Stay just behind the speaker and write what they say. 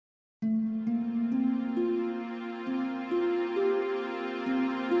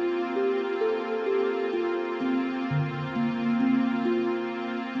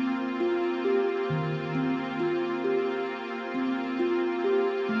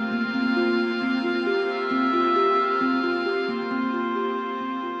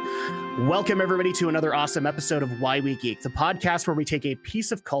Welcome, everybody, to another awesome episode of Why We Geek, the podcast where we take a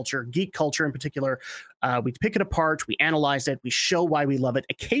piece of culture, geek culture in particular, we pick it apart, we analyze it, we show why we love it,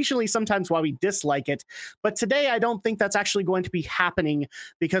 occasionally, sometimes why we dislike it. But today, I don't think that's actually going to be happening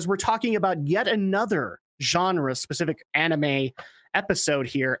because we're talking about yet another genre-specific anime episode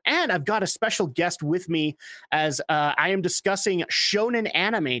here. And I've got a special guest with me as I am discussing shonen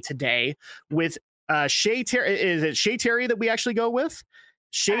anime today with Shay Terry. Is it Shay Terry that we actually go with?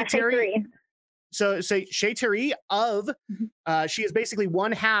 Shay Terry. So Shay Terry of she is basically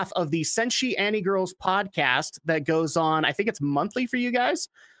one half of the Senshi Annie Girls podcast that goes on, I think it's monthly for you guys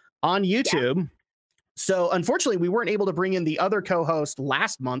on YouTube. Yeah. So unfortunately, we weren't able to bring in the other co-host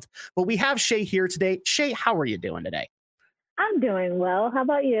last month, but we have Shay here today. Shay, how are you doing today? I'm doing well. How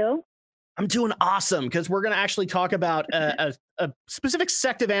about you? I'm doing awesome because we're going to actually talk about a specific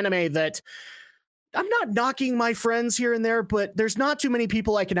sect of anime that I'm not knocking my friends here and there, but there's not too many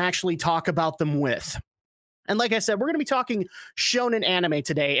people I can actually talk about them with. And like I said, we're going to be talking shonen anime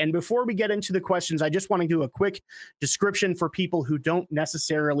today. And before we get into the questions, I just want to do a quick description for people who don't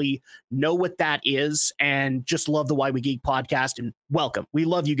necessarily know what that is and just love the Why We Geek podcast. And welcome. We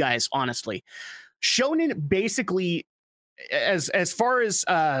love you guys, honestly. Shonen basically, as far as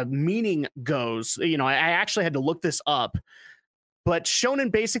meaning goes, you know, I actually had to look this up, but shonen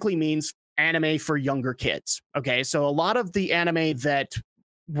basically means anime for younger kids. Okay, so a lot of the anime that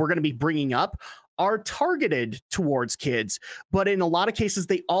we're going to be bringing up are targeted towards kids, but in a lot of cases,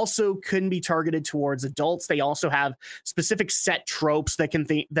 they also can be targeted towards adults. They also have specific set tropes that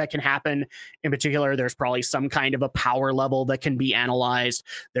can happen. In particular, there's probably some kind of a power level that can be analyzed.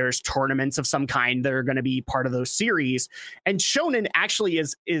 There's tournaments of some kind that are going to be part of those series. And shonen actually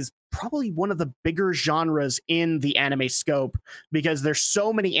is probably one of the bigger genres in the anime scope because there's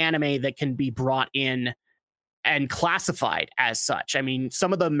so many anime that can be brought in and classified as such. I mean,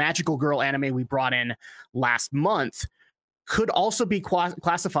 some of the magical girl anime we brought in last month could also be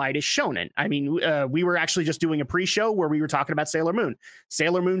classified as shonen. I mean, we were actually just doing a pre-show where we were talking about Sailor Moon.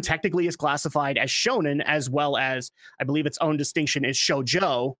 Sailor Moon technically is classified as shonen, as well as, I believe its own distinction is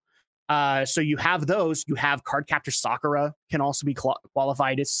shoujo. So you have those. You have Cardcaptor Sakura can also be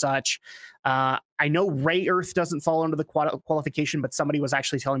qualified as such. I know Ray Earth doesn't fall under the qualification, but somebody was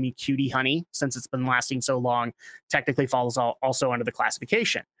actually telling me Cutie Honey, since it's been lasting so long, technically falls also under the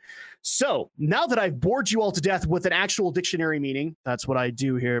classification. So now that I've bored you all to death with an actual dictionary meaning, that's what I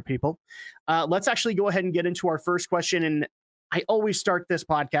do here, people. Let's actually go ahead and get into our first question. And I always start this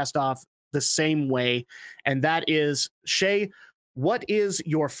podcast off the same way, and that is, Shay, what is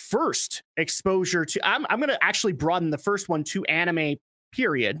your first exposure to? I'm going to actually broaden the first one to anime,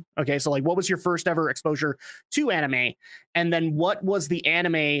 period. Okay, so like, what was your first ever exposure to anime? And then what was the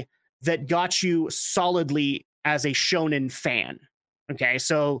anime that got you solidly as a shonen fan? Okay,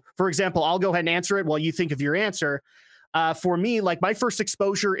 so for example, I'll go ahead and answer it while you think of your answer. For me, like, my first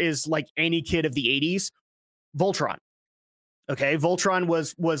exposure is like any kid of the 80s, Voltron. Okay, Voltron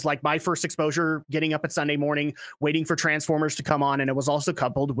was like my first exposure, getting up at Sunday morning, waiting for Transformers to come on, and it was also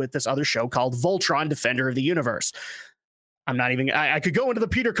coupled with this other show called Voltron, Defender of the Universe. I could go into the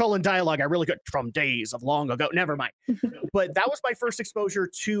Peter Cullen dialogue. I really could, from days of long ago. Never mind. But that was my first exposure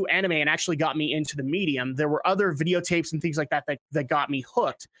to anime and actually got me into the medium. There were other videotapes and things like that got me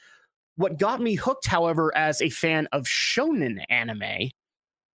hooked. What got me hooked, however, as a fan of shonen anime,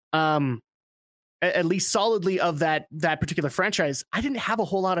 at least solidly of that particular franchise, I didn't have a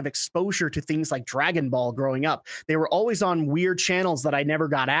whole lot of exposure to things like Dragon Ball growing up. They were always on weird channels that I never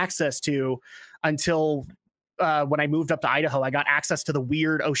got access to until when I moved up to Idaho. I got access to the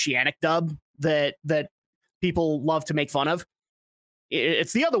weird Oceanic dub that people love to make fun of.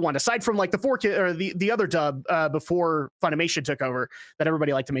 It's the other one, aside from like the 4K or the other dub before Funimation took over, that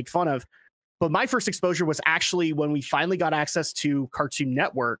everybody liked to make fun of. But my first exposure was actually when we finally got access to Cartoon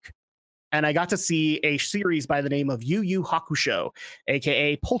Network. And I got to see a series by the name of Yu Yu Hakusho,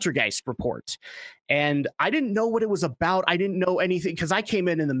 aka Poltergeist Report. And I didn't know what it was about. I didn't know anything because I came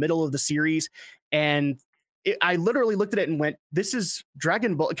in the middle of the series, and I literally looked at it and went, "This is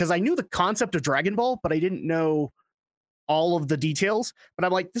Dragon Ball," because I knew the concept of Dragon Ball, but I didn't know all of the details. But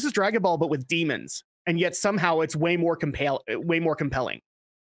I'm like, "This is Dragon Ball, but with demons," and yet somehow it's way more compelling.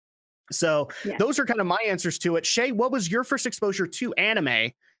 So yeah. Those are kind of my answers to it. Shay, what was your first exposure to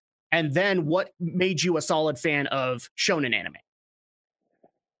anime? And then what made you a solid fan of shonen anime?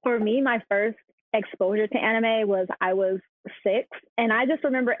 For me, my first exposure to anime was I was 6. And I just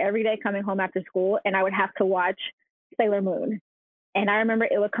remember every day coming home after school and I would have to watch Sailor Moon. And I remember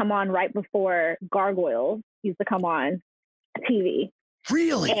it would come on right before Gargoyles used to come on TV.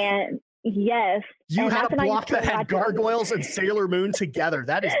 Really? And Yes, You and had that's a when I used block to that had watch it. gargoyles and Sailor Moon together.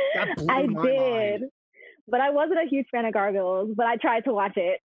 That blew I my mind. did, but I wasn't a huge fan of Gargoyles, but I tried to watch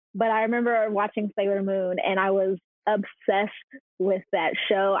it. But I remember watching Sailor Moon, and I was obsessed with that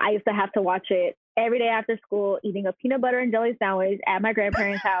show. I used to have to watch it every day after school, eating a peanut butter and jelly sandwich at my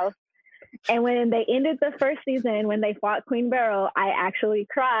grandparents' house. And when they ended the first season, when they fought Queen Beryl, I actually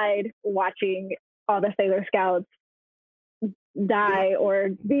cried watching all the Sailor Scouts die or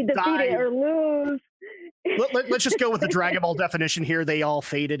be defeated Die. or lose. Let's just go with the Dragon Ball definition here. They all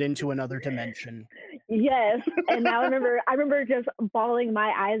faded into another dimension. Yes. And now I remember just bawling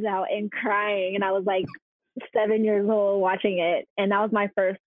my eyes out and crying. And I was like 7 years old watching it. And that was my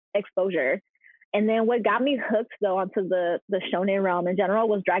first exposure. And then what got me hooked though onto the shonen realm in general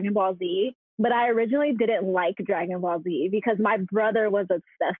was Dragon Ball Z. But I originally didn't like Dragon Ball Z because my brother was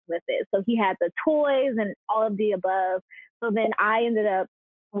obsessed with it. So he had the toys and all of the above. So then I ended up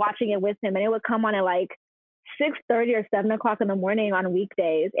watching it with him, and it would come on at like 6:30 or 7 o'clock in the morning on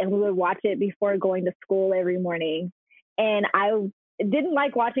weekdays, and we would watch it before going to school every morning. And I didn't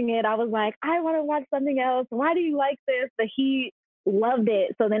like watching it. I was like, I want to watch something else. Why do you like this? But he loved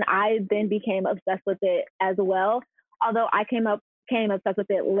it. So then I then became obsessed with it as well. Although I came obsessed with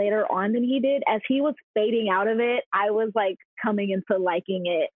it later on than he did. As he was fading out of it, I was like coming into liking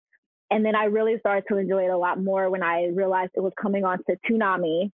it. And then I really started to enjoy it a lot more when I realized it was coming on to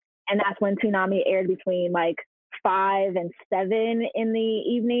Toonami. And that's when Toonami aired between like 5 and 7 in the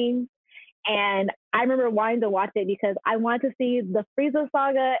evening. And I remember wanting to watch it because I wanted to see the Frieza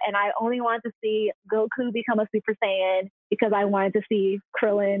saga, and I only wanted to see Goku become a Super Saiyan because I wanted to see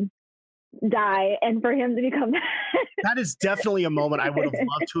Krillin die and for him to become That is definitely a moment I would have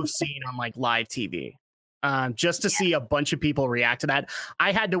loved to have seen on like live TV. Just to see a bunch of people react to that.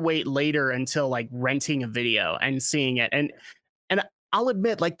 I had to wait later until like renting a video and seeing it. And I'll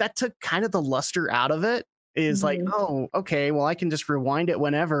admit, like that took kind of the luster out of it. Is like, Mhm. oh, okay, well, I can just rewind it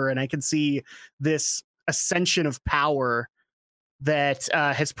whenever, and I can see this ascension of power that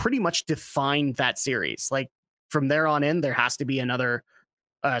has pretty much defined that series. Like from there on in, there has to be another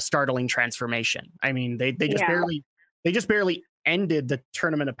startling transformation. I mean, Yeah. they just barely ended the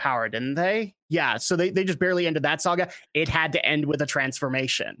Tournament of Power, didn't they? Yeah, so they just barely ended that saga. It had to end with a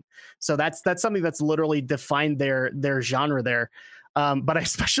transformation. So that's something that's literally defined their genre there. But I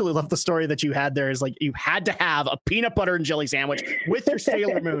especially love the story that you had there. Is like you had to have a peanut butter and jelly sandwich with your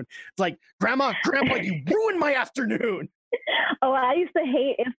Sailor Moon. It's like, Grandpa, you ruined my afternoon. Oh, I used to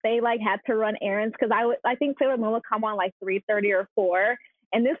hate if they like had to run errands because I think Sailor Moon would come on like 3:30 or 4.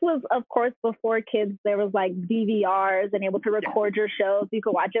 And this was, of course, before kids. There was like DVRs and able to Yeah. record your show so you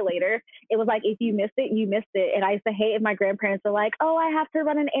could watch it later. It was like if you missed it, you missed it. And I used to hate if my grandparents were like, "Oh, I have to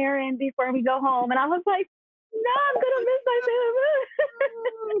run an errand before we go home," and I was like, "No, I'm gonna miss my Sailor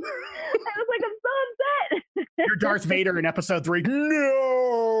Moon." I was like, "I'm so upset." You're Darth Vader in episode 3.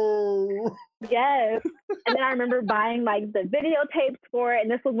 No. Yes. And then I remember buying like the videotapes for it. And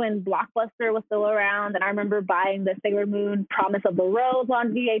this was when Blockbuster was still around. And I remember buying the Sailor Moon Promise of the Rose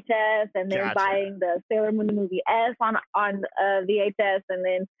on VHS, and then Gotcha. buying the Sailor Moon the movie S on VHS, and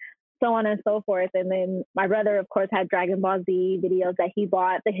then so on and so forth. And then my brother, of course, had Dragon Ball Z videos that he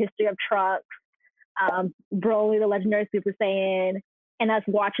bought, the history of Trunks, Broly, the legendary Super Saiyan, and us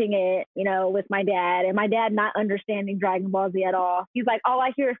watching it, with my dad, and my dad not understanding Dragon Ball Z at all. He's like, all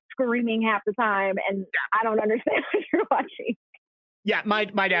I hear is screaming half the time, and I don't understand what you're watching. Yeah, my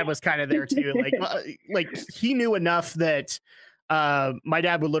dad was kind of there too. Like he knew enough that my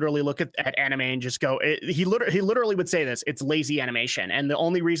dad would literally look at anime and just go. He literally would say this: "It's lazy animation," and the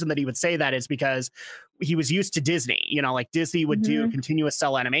only reason that he would say that is because he was used to Disney. Like Disney would do Mm-hmm. continuous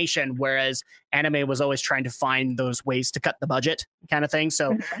cell animation, whereas anime was always trying to find those ways to cut the budget, kind of thing.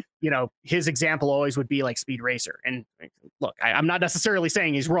 So, his example always would be like Speed Racer. And look, I'm not necessarily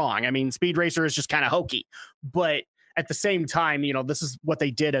saying he's wrong. I mean, Speed Racer is just kind of hokey, but at the same time, this is what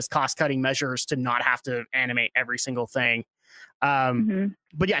they did as cost cutting measures to not have to animate every single thing. Mm-hmm.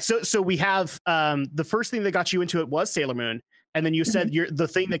 But yeah, so we have the first thing that got you into it was Sailor Moon, and then you Mm-hmm. said the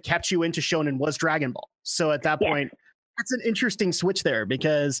thing that kept you into Shonen was Dragon Ball. So at that Yes. point, that's an interesting switch there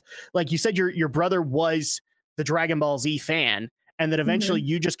because, like you said, your brother was the Dragon Ball Z fan, and then eventually Mm-hmm.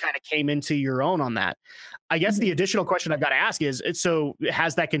 you just kind of came into your own on that. I guess Mm-hmm. the additional question I've got to ask is, so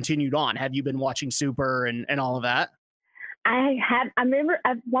has that continued on? Have you been watching Super and all of that? I remember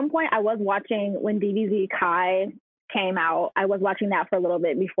at one point I was watching when DBZ Kai came out. I was watching that for a little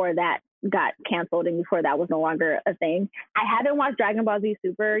bit before that got canceled and before that was no longer a thing. I haven't watched Dragon Ball Z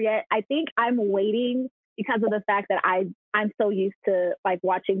Super yet. I think I'm waiting because of the fact that I'm so used to like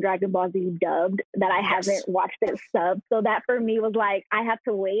watching Dragon Ball Z dubbed that I Yes. haven't watched it subbed. So that for me was like I have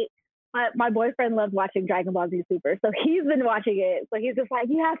to wait my boyfriend loves watching Dragon Ball Z Super, so he's been watching it. So he's just like,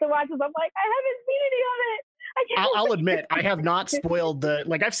 you have to watch this. I'm like, I haven't seen any of it. I can't. I'll admit, I have not spoiled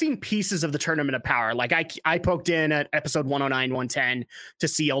like I've seen pieces of the Tournament of Power. Like I poked in at episode 109, 110 to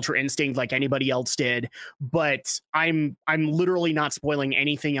see Ultra Instinct like anybody else did, but I'm literally not spoiling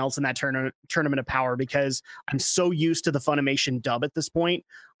anything else in that Tournament of Power because I'm so used to the Funimation dub at this point.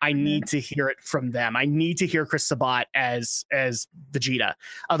 I need to hear it from them. I need to hear Chris Sabat as Vegeta.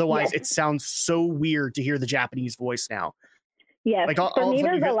 Otherwise, it sounds so weird to hear the Japanese voice now. Yes, like, for me,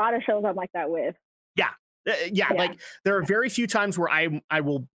 there's a lot of shows I'm like that with. Yeah, like there are very few times where I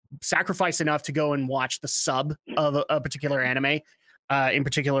will sacrifice enough to go and watch the sub of a particular anime. In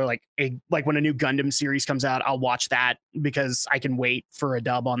particular, like when a new Gundam series comes out, I'll watch that because I can wait for a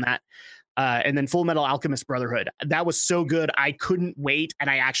dub on that. And then Full Metal Alchemist Brotherhood. That was so good. I couldn't wait. And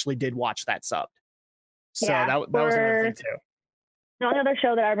I actually did watch that subbed. So that was another thing too. Another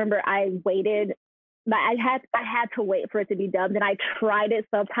show that I remember I waited, but I had to wait for it to be dubbed. And I tried it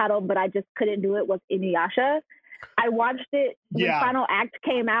subtitled, but I just couldn't do it, was Inuyasha. I watched it when Final Act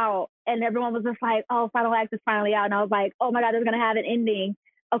came out and everyone was just like, oh, Final Act is finally out. And I was like, oh my God, it's going to have an ending.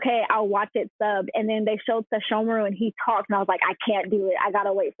 Okay, I'll watch it subbed. And then they showed Sesshomaru and he talked and I was like, I can't do it. I got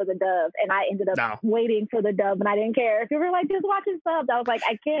to wait for the dub. And I ended up waiting for the dub and I didn't care. If you were like, just watch it subbed, I was like,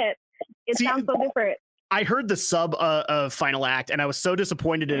 I can't. It sounds so different. I heard the sub of Final Act and I was so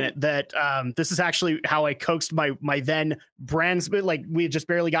disappointed in it that this is actually how I coaxed my then like we had just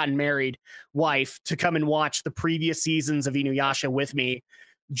barely gotten married wife to come and watch the previous seasons of Inuyasha with me,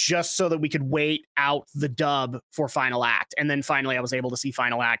 just so that we could wait out the dub for Final Act. And then finally I was able to see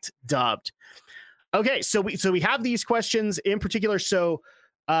Final Act dubbed. Okay, so we have these questions in particular. So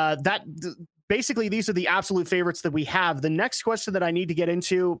basically these are the absolute favorites that we have. The next question that I need to get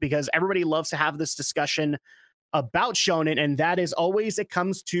into, because everybody loves to have this discussion about shonen, and that is always, it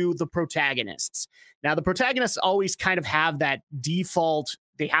comes to the protagonists. Now, the protagonists always kind of have that default,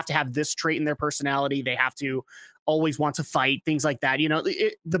 they have to have this trait in their personality. They have to always want to fight, things like that. You know,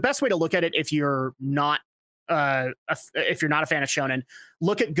 the best way to look at it, if you're not a fan of shonen,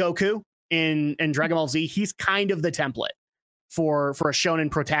 look at Goku in Dragon Ball Z. He's kind of the template for a shonen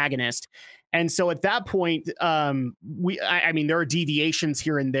protagonist. And so at that point, I mean, there are deviations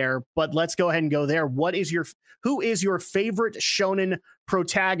here and there, but let's go ahead and go there. Who is your favorite shonen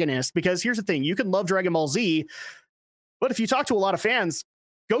protagonist? Because here's the thing, you can love Dragon Ball Z, but if you talk to a lot of fans,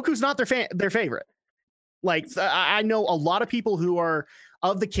 Goku's not their favorite. Like, I know a lot of people who are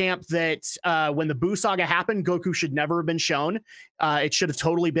of the camp that when the Buu Saga happened, Goku should never have been shown. It should have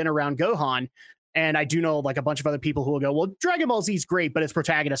totally been around Gohan. And I do know like a bunch of other people who will go, well, Dragon Ball Z is great, but its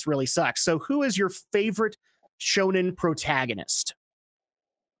protagonist really sucks. So who is your favorite shonen protagonist?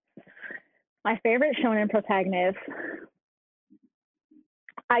 My favorite shonen protagonist,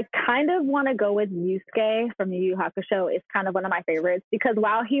 I kind of want to go with Yusuke from Yu Yu Hakusho. It's kind of one of my favorites because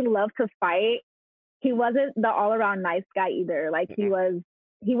while he loved to fight, he wasn't the all-around nice guy either. Like he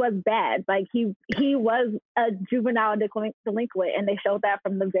was bad. Like he was a juvenile delinquent, and they showed that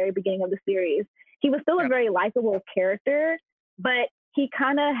from the very beginning of the series. He was still a very likable character, but he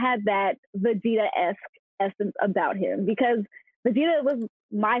kind of had that Vegeta-esque essence about him because Vegeta was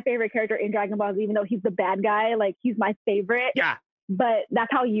my favorite character in Dragon Ball Z, even though he's the bad guy. Like he's my favorite. Yeah. But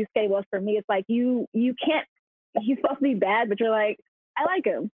that's how Yusuke was for me. It's like you can't. He's supposed to be bad, but you're like, I like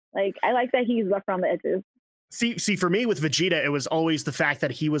him. Like I like that he's rough around the edges. See, for me with Vegeta, it was always the fact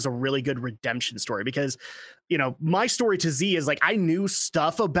that he was a really good redemption story because, you know, my story to Z is like, I knew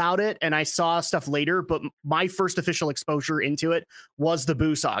stuff about it and I saw stuff later, but my first official exposure into it was the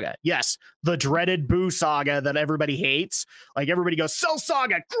Buu Saga. Yes, the dreaded Buu Saga that everybody hates. Like everybody goes, Cell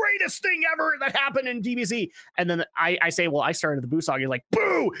Saga, greatest thing ever that happened in DBZ. And then I say, well, I started the Buu Saga. You're like,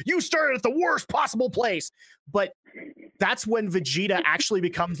 boo, you started at the worst possible place. But that's when Vegeta actually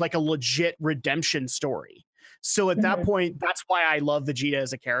becomes like a legit redemption story. So at that point, that's why I love Vegeta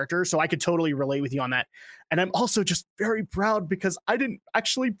as a character. So I could totally relate with you on that. And I'm also just very proud because I didn't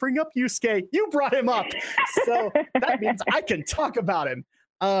actually bring up Yusuke. You brought him up. So that means I can talk about him.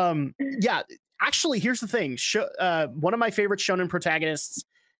 Yeah, actually, here's the thing. One of my favorite shonen protagonists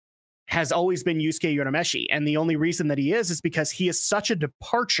has always been Yusuke Urameshi. And the only reason that he is because he is such a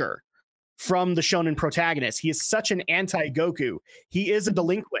departure from the shonen protagonist. He is such an anti-Goku. He is a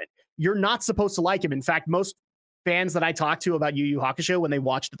delinquent. You're not supposed to like him. In fact, most fans that I talked to about Yu Yu Hakusho when they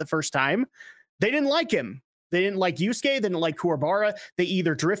watched it the first time, they didn't like him. They didn't like Yusuke. They didn't like Kuwabara. They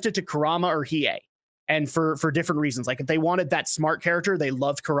either drifted to Kurama or Hiei. And for different reasons. Like if they wanted that smart character, they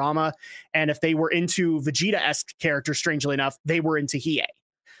loved Kurama. And if they were into Vegeta-esque character, strangely enough, they were into Hiei.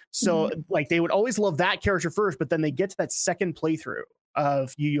 So like they would always love that character first, but then they get to that second playthrough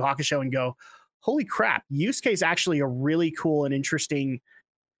of Yu Yu Hakusho and go, holy crap, Yusuke is actually a really cool and interesting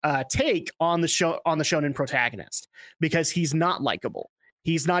take on the shonen protagonist, because he's not likable.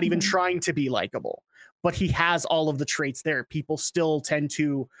 He's not even trying to be likable, but he has all of the traits there. People still tend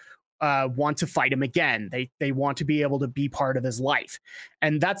to want to fight him again. They want to be able to be part of his life,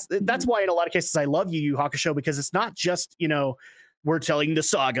 and that's why in a lot of cases I love Yu Yu Hakusho, because it's not just, you know, we're telling the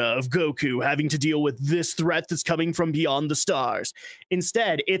saga of Goku having to deal with this threat that's coming from beyond the stars.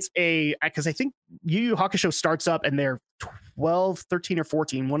 Instead, it's because I think Yu Yu Hakusho starts up and they're 12, 13, or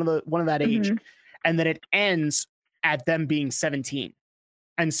 14, one of that age, and then it ends at them being 17.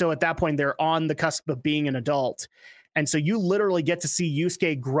 And so at that point, they're on the cusp of being an adult. And so you literally get to see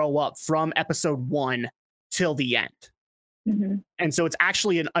Yusuke grow up from episode 1 till the end. And so it's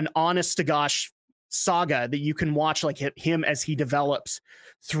actually an honest to gosh saga that you can watch, like him as he develops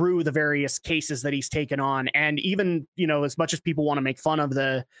through the various cases that he's taken on. And even, you know, as much as people want to make fun of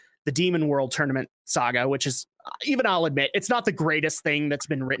the Demon World tournament saga, which is, even I'll admit, it's not the greatest thing that's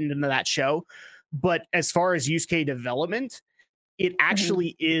been written into that show, but as far as Yusuke development, it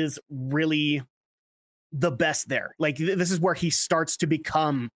actually is really the best there. Like this is where he starts to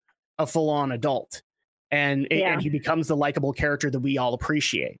become a full-on adult, and he becomes the likable character that we all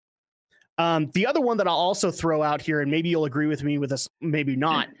appreciate. The other one that I'll also throw out here, and maybe you'll agree with me with this, maybe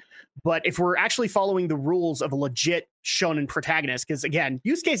not, but if we're actually following the rules of a legit shonen protagonist, because again,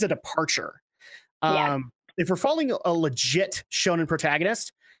 Yusuke's a departure. If we're following a legit shonen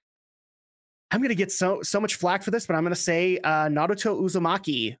protagonist, I'm going to get so much flack for this, but I'm going to say Naruto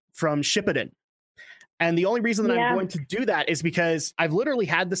Uzumaki from Shippuden. And the only reason that I'm going to do that is because I've literally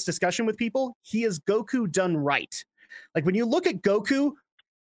had this discussion with people. He is Goku done right. Like when you look at Goku,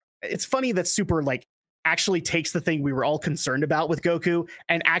 it's funny that Super like actually takes the thing we were all concerned about with Goku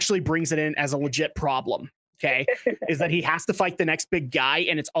and actually brings it in as a legit problem. Okay. Is that he has to fight the next big guy,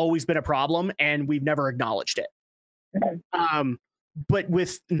 and it's always been a problem and we've never acknowledged it. But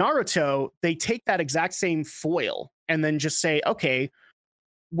with Naruto, they take that exact same foil and then just say, okay,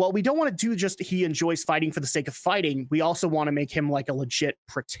 well, we don't want to do just he enjoys fighting for the sake of fighting. We also want to make him like a legit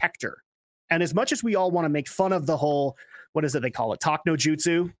protector. And as much as we all want to make fun of the whole, what is it they call it? Talk no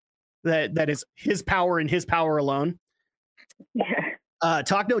jutsu, that is his power and his power alone.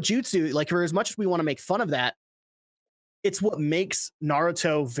 Talk no jutsu, like for as much as we want to make fun of that, it's what makes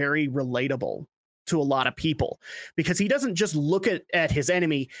Naruto very relatable to a lot of people, because he doesn't just look at his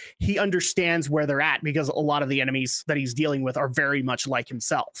enemy, he understands where they're at, because a lot of the enemies that he's dealing with are very much like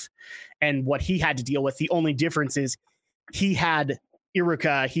himself and what he had to deal with. The only difference is he had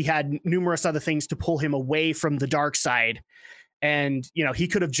Iruka, he had numerous other things to pull him away from the dark side, and you know, he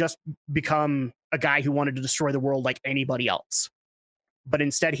could have just become a guy who wanted to destroy the world like anybody else, but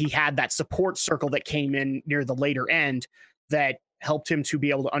instead he had that support circle that came in near the later end that helped him to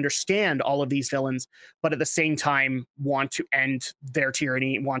be able to understand all of these villains, but at the same time want to end their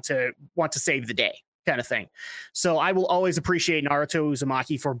tyranny, want to save the day, kind of thing. So I will always appreciate Naruto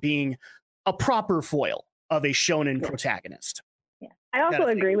Uzumaki for being a proper foil of a shonen protagonist. I also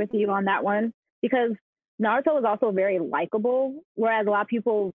agree with you on that one, because Naruto was also very likable, whereas a lot of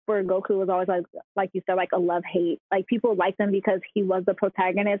people for Goku was always like you said, like a love-hate. Like people liked him because he was the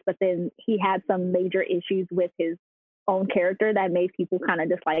protagonist, but then he had some major issues with his own character that made people kind of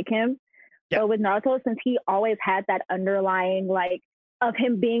dislike him. So with Naruto, since he always had that underlying like of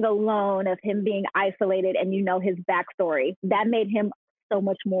him being alone, of him being isolated, and you know his backstory, that made him so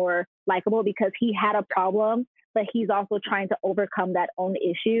much more likable, because he had a problem, but he's also trying to overcome that own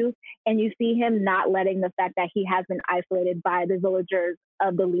issue. And you see him not letting the fact that he has been isolated by the villagers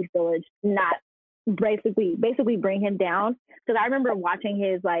of the Leaf Village not basically bring him down. Because I remember watching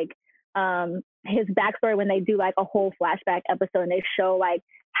his backstory when they do like a whole flashback episode and they show like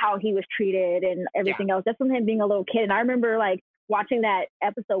how he was treated and everything else, just from him being a little kid. And I remember like watching that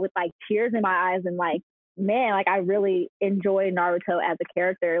episode with like tears in my eyes and like, man, like I really enjoy Naruto as a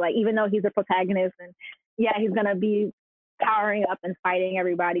character. Like even though he's a protagonist and he's gonna be powering up and fighting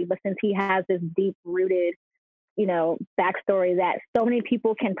everybody, but since he has this deep rooted, you know, backstory that so many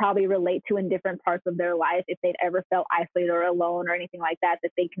people can probably relate to in different parts of their life, if they'd ever felt isolated or alone or anything like that,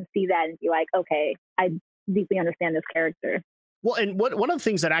 that they can see that and be like, okay, I deeply understand this character. Well, and one of the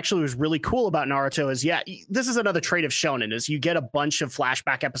things that actually was really cool about Naruto is, this is another trait of shonen, is you get a bunch of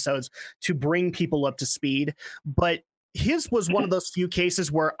flashback episodes to bring people up to speed, but his was one of those few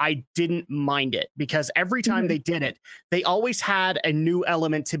cases where I didn't mind it, because every time they did it, they always had a new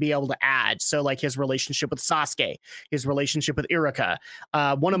element to be able to add. So like his relationship with Sasuke, his relationship with Iruka.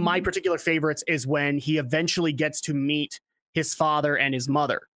 One of my particular favorites is when he eventually gets to meet his father and his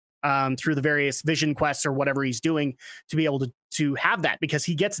mother. through the various vision quests or whatever he's doing to be able to have that, because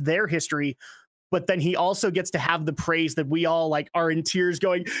he gets their history, but then he also gets to have the praise that we all like are in tears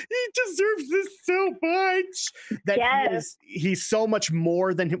going, he deserves this so much. That he's so much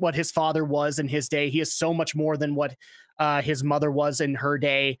more than what his father was in his day. He is so much more than what his mother was in her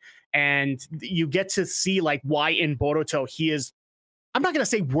day. And you get to see like why in Boruto he is, I'm not going to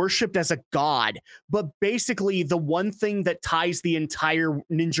say worshipped as a god, but basically the one thing that ties the entire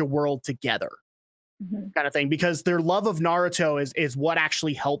ninja world together, kind of thing, because their love of Naruto is what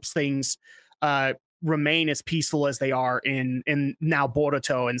actually helps things remain as peaceful as they are in now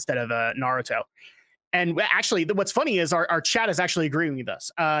Boruto instead of Naruto. And actually, what's funny is our chat is actually agreeing with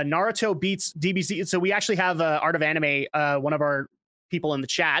us. Naruto beats DBZ. So we actually have Art of Anime, one of our people in the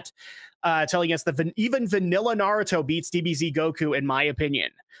chat, telling us that even vanilla Naruto beats DBZ Goku, in my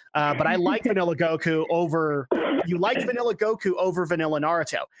opinion. But I like vanilla Goku over, you like vanilla Goku over vanilla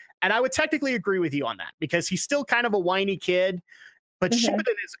Naruto. And I would technically agree with you on that, because he's still kind of a whiny kid, but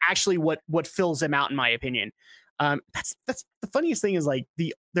Shippuden is actually what fills him out, in my opinion. That's the funniest thing is like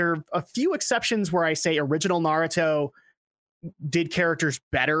there are a few exceptions where I say original Naruto did characters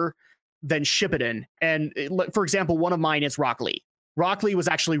better than Shippuden. And for example, one of mine is Rock Lee. Rock Lee was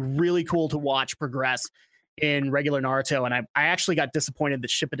actually really cool to watch progress in regular Naruto, and I actually got disappointed that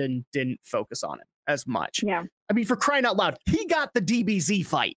Shippuden didn't focus on it as much. Yeah. I mean, for crying out loud, he got the DBZ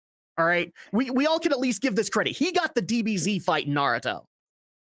fight. All right. We all can at least give this credit. He got the DBZ fight in Naruto.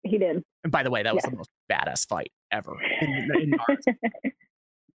 He did. And by the way, that was the most badass fight ever in Naruto.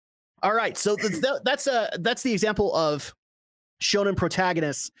 All right. So that's the example of shonen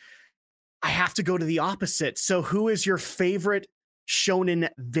protagonists. I have to go to the opposite. So who is your favorite shonen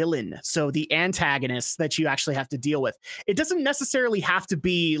villain? So the antagonists that you actually have to deal with. It doesn't necessarily have to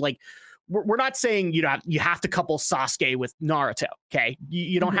be like, we're not saying you have to couple Sasuke with Naruto. Okay.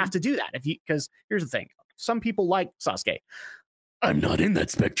 You don't have to do that because here's the thing. Some people like Sasuke. I'm not in that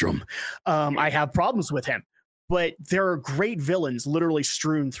spectrum. I have problems with him, but there are great villains literally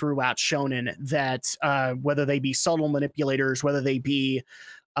strewn throughout shonen that whether they be subtle manipulators, whether they be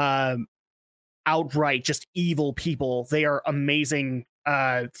outright just evil people, they are amazing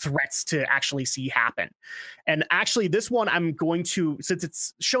threats to actually see happen. And actually this one I'm going to, since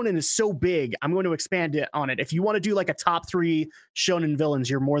it's shonen is so big, I'm going to expand it on it. If you want to do like a top 3 shonen villains,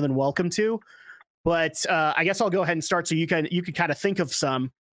 you're more than welcome to. But I guess I'll go ahead and start so you can kind of think of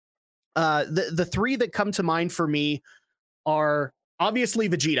some. The 3 that come to mind for me are obviously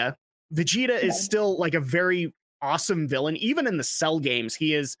Vegeta. Vegeta is still like a very awesome villain. Even in the Cell games,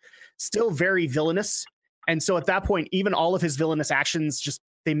 he is still very villainous. And so at that point, even all of his villainous actions,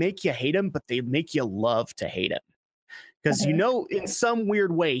 they make you hate him, but they make you love to hate him. Because in some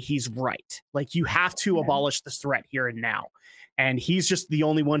weird way, he's right. Like you have to abolish this threat here and now. And he's just the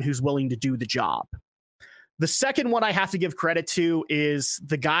only one who's willing to do the job. The second one I have to give credit to is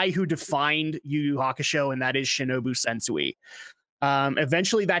the guy who defined Yu Yu Hakusho, and that is Shinobu Sensui.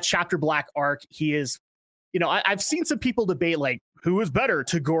 Eventually, that Chapter Black arc, he is, I've seen some people debate like, who is better,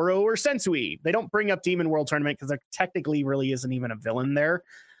 Toguro or Sensui? They don't bring up Demon World Tournament because there technically really isn't even a villain there.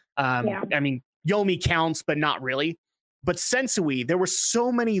 I mean, Yomi counts, but not really. But Sensui, there were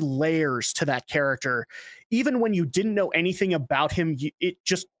so many layers to that character. Even when you didn't know anything about him,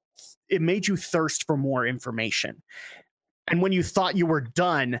 it made you thirst for more information. And when you thought you were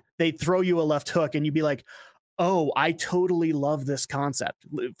done, they'd throw you a left hook and you'd be like, oh, I totally love this concept.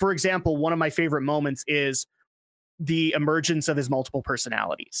 For example, one of my favorite moments is the emergence of his multiple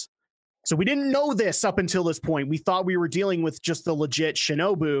personalities. So we didn't know this up until this point. We thought we were dealing with just the legit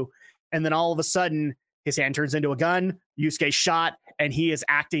Shinobu. And then all of a sudden, his hand turns into a gun, Yusuke's shot, and he is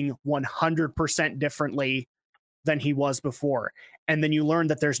acting 100% differently than he was before. And then you learn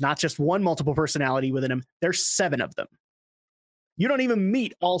that there's not just one multiple personality within him, there's 7 of them. You don't even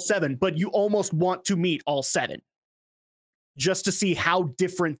meet all 7, but you almost want to meet all 7 just to see how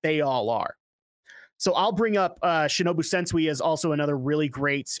different they all are. So I'll bring up Shinobu Sensui as also another really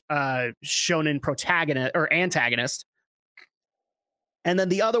great shonen protagonist or antagonist. And then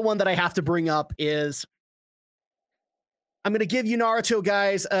the other one that I have to bring up is, I'm going to give you Naruto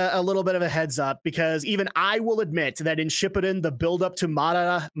guys a little bit of a heads up, because even I will admit that in Shippuden, the build up to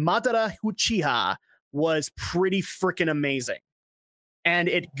Madara Uchiha was pretty freaking amazing. And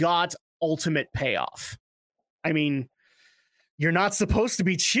it got ultimate payoff. I mean, you're not supposed to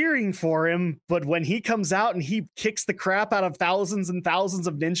be cheering for him, but when he comes out and he kicks the crap out of thousands and thousands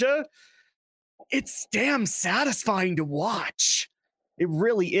of ninja, it's damn satisfying to watch. It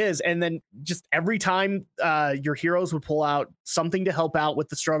really is. And then just every time your heroes would pull out something to help out with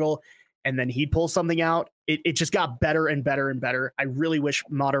the struggle, and then he'd pull something out. It just got better and better and better. I really wish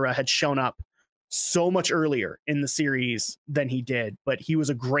Madara had shown up so much earlier in the series than he did, but he was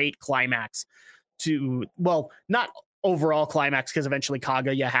a great climax to, well, not overall climax because eventually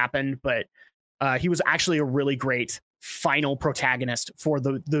Kaguya happened, but he was actually a really great final protagonist for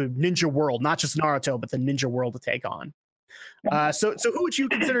the ninja world, not just Naruto, but the ninja world to take on. So who would you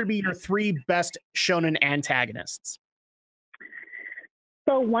consider to be your 3 best shonen antagonists?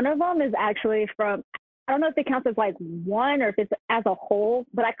 So one of them is actually from, I don't know if it counts as like one or if it's as a whole,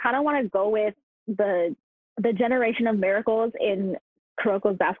 but I kind of want to go with the generation of miracles in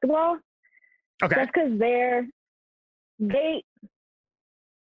Kuroko's basketball. Okay. Just because they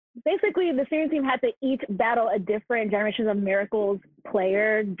basically, the series team had to each battle a different generations of miracles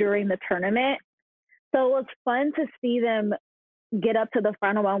player during the tournament. So it was fun to see them get up to the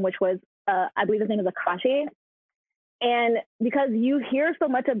final one, which was, I believe his name is Akashi. And because you hear so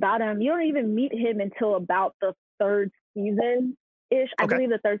much about him, you don't even meet him until about the 3rd season-ish. I believe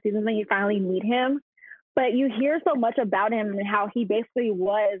the 3rd season when you finally meet him. But you hear so much about him and how he basically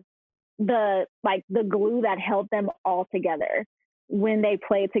was the glue that held them all together when they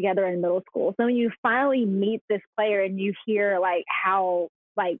played together in middle school. So when you finally meet this player and you hear like how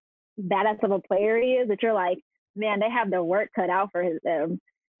like badass of a player he is, that you're like, man, they have their work cut out for them.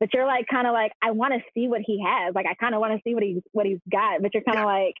 But you're like kind of like, I want to see what he has. Like I kind of want to see what he's got. But you're kind of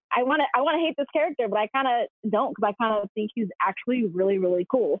like, I want to hate this character, but I kind of don't, because I kind of think he's actually really, really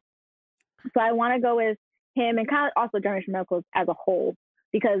cool. So I want to go with him, and kind of also Generation Miracles as a whole,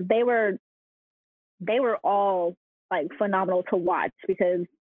 because they were all like phenomenal to watch. Because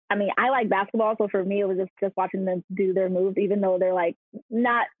I mean, I like basketball, so for me it was just watching them do their moves, even though they're like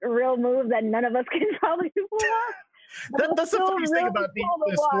not real moves that none of us can probably pull off. That's the funniest thing about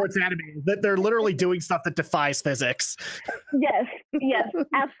the sports anime, that they're literally doing stuff that defies physics. Yes,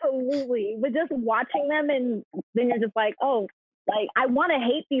 absolutely. But just watching them, and then you're just like, oh, like I want to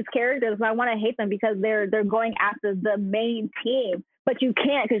hate these characters, but I want to hate them because they're going after the main team, but you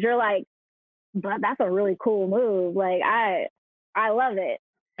can't, because you're like, but that's a really cool move. Like I love it.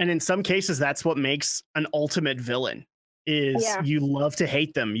 And in some cases, that's what makes an ultimate villain. You love to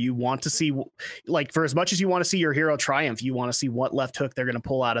hate them. You want to see, like, for as much as you want to see your hero triumph, you want to see what left hook they're going to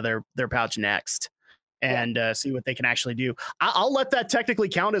pull out of their pouch next, and see what they can actually do. I'll let that technically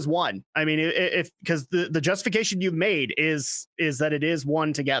count as one. I mean, if because the justification you've made is that it is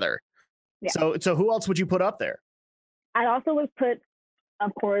one together. Yeah. So who else would you put up there? I also would put,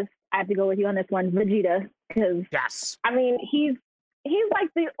 of course, I have to go with you on this one, Vegeta, because yes, I mean he's like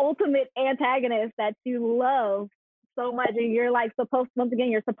the ultimate antagonist that you love so much, and you're like supposed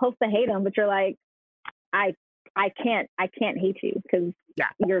to hate him, but you're like, I can't hate you because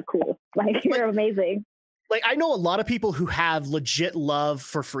you're cool. Like you're amazing. Like I know a lot of people who have legit love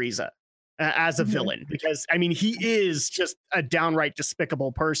for Frieza as a villain, because I mean he is just a downright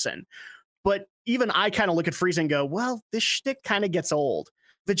despicable person. But even I kind of look at Frieza and go, well, this shtick kind of gets old.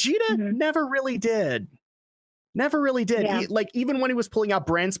 Vegeta never really did. Yeah. Even when he was pulling out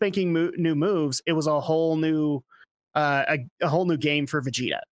brand spanking new moves, it was a whole new a whole new game for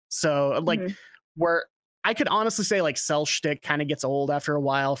Vegeta. So where I could honestly say like Cell shtick kind of gets old after a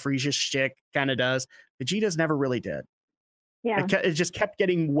while, Frieza's shtick kind of does. Vegeta's never really did. Yeah, it just kept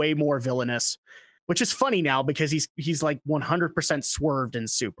getting way more villainous, which is funny now because he's like 100% swerved in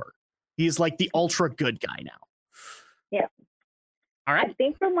Super. He's like the ultra good guy now. Yeah. All right. I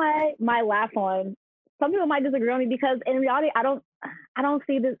think for my last one, some people might disagree with me, because in reality, I don't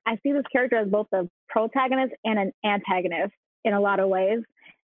see this. I see this character as both a protagonist and an antagonist in a lot of ways.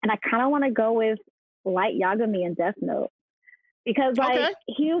 And I kind of want to go with Light Yagami in Death Note, because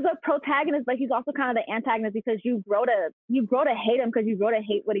he was a protagonist, but he's also kind of the antagonist, because you grow to hate him, because you grow to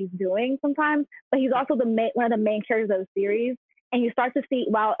hate what he's doing sometimes. But he's also one of the main characters of the series. And you start to see,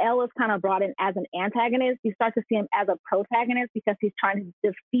 while L is kind of brought in as an antagonist, you start to see him as a protagonist because he's trying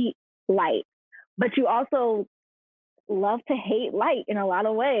to defeat Light. But you also love to hate Light in a lot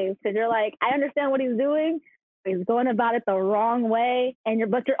of ways, because you're like, I understand what he's doing, but he's going about it the wrong way.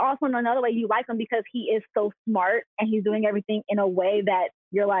 But you're also in another way, you like him because he is so smart and he's doing everything in a way that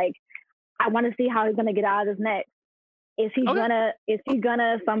you're like, I want to see how he's going to get out of this next. Is he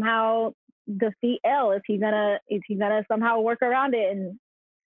gonna somehow defeat L? Is he gonna somehow work around it? And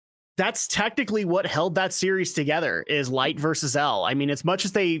that's technically what held that series together, is Light versus L. I mean, as much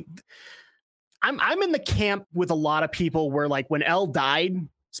as I'm in the camp with a lot of people where, like, when L died,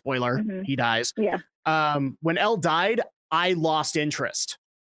 spoiler, he dies. Yeah. When L died, I lost interest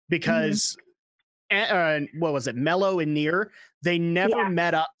because what was it? Mello and Nier, they never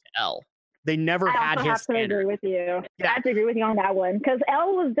met up to L. They never I had also his have to standard. agree with you. I Yeah. have to agree with you on that one because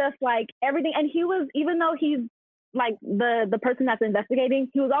Elle was just like everything, and he was, even though he's like the person that's investigating,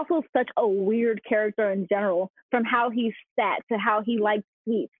 he was also such a weird character in general. From how he sat to how he liked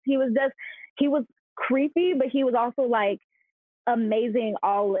sweets, he was creepy, but he was also like amazing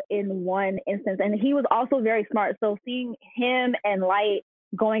all in one instance. And he was also very smart. So seeing him and Light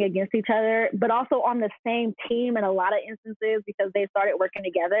going against each other, but also on the same team in a lot of instances because they started working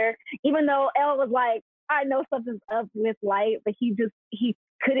together, even though Elle was like, I know something's up with Light, but he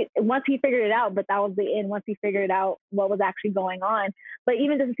couldn't, once he figured it out, but that was the end, once he figured out what was actually going on. But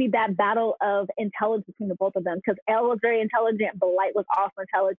even just to see that battle of intelligence between the both of them, because Elle was very intelligent, but Light was also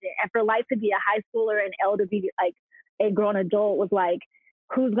intelligent. And for Light to be a high schooler and Elle to be like a grown adult was like,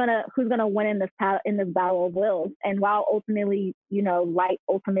 who's gonna win in this battle of wills? And while ultimately, Light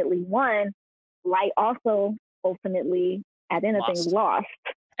ultimately won, Light also ultimately at the end of things lost.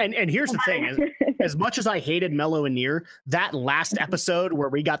 And here's the thing: as much as I hated Mello and Nier, that last episode where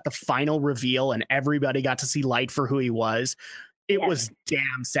we got the final reveal and everybody got to see Light for who he was, it was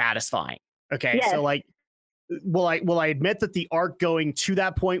damn satisfying. Okay, so like, will I admit that the arc going to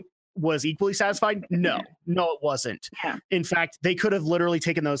that point was equally satisfying? No, it wasn't. Yeah. In fact, they could have literally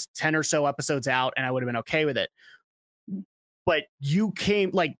taken those 10 or so episodes out and I would have been okay with it. But you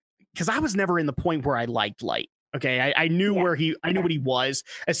came like, because I was never in the point where I liked Light. Okay, I knew where I knew what he was.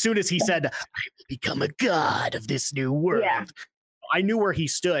 As soon as he said, I will become a god of this new world, I knew where he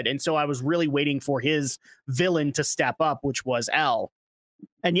stood. And so I was really waiting for his villain to step up, which was Elle.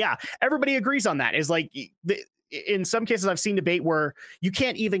 And yeah, everybody agrees on that. Is like, in some cases I've seen debate where you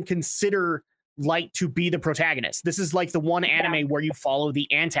can't even consider Light to be the protagonist. This is like the one anime where you follow the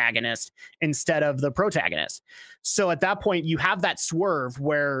antagonist instead of the protagonist. So at that point you have that swerve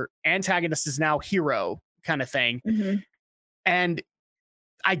where antagonist is now hero kind of thing. And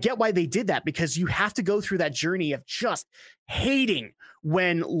I get why they did that, because you have to go through that journey of just hating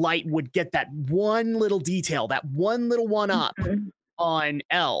when Light would get that one little detail, that one little one up on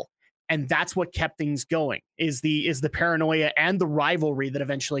Elle. And that's what kept things going, is the paranoia and the rivalry that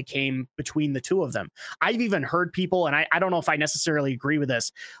eventually came between the two of them. I've even heard people, and I don't know if I necessarily agree with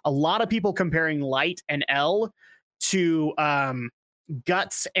this, a lot of people comparing Light and Elle to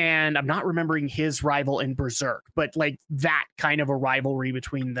Guts, and I'm not remembering his rival in Berserk, but like that kind of a rivalry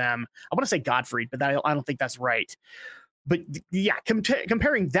between them. I want to say Gottfried, but I don't think that's right. But yeah,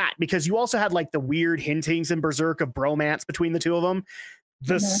 comparing that, because you also had like the weird hintings in Berserk of bromance between the two of them.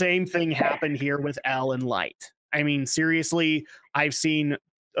 The same thing happened here with Elle and Light. I mean, seriously, I've seen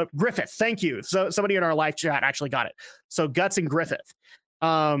Griffith. Thank you. So somebody in our live chat actually got it. So Guts and Griffith.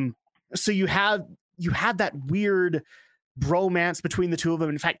 So you had that weird bromance between the two of them.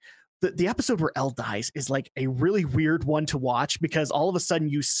 In fact, the episode where Elle dies is like a really weird one to watch, because all of a sudden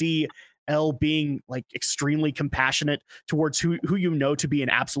you see Elle being like extremely compassionate towards who you know to be an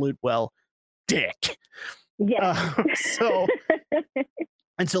absolute, well, dick. Yeah.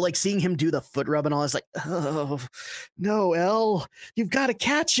 And so like seeing him do the foot rub and all, is like, oh no, Elle, you've got to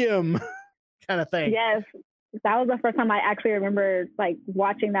catch him, kind of thing. Yes. That was the first time I actually remember like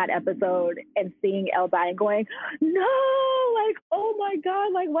watching that episode and seeing Elle die and going, no, like, oh my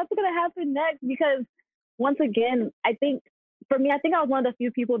God, like what's going to happen next? Because once again, I think for me, I think I was one of the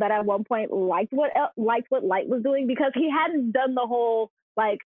few people that at one point liked what Light was doing, because he hadn't done the whole,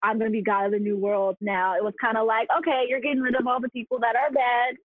 like, I'm going to be God of the new world now. It was kind of like, okay, you're getting rid of all the people that are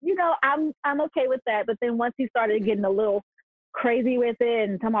bad. I'm okay with that. But then once he started getting a little crazy with it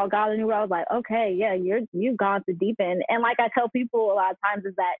and talking about God of the new world, I was like, okay, yeah, you've gone to deep end. And like I tell people a lot of times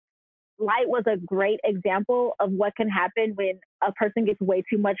is that Light was a great example of what can happen when a person gets way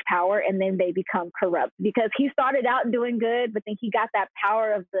too much power and then they become corrupt. Because he started out doing good, but then he got that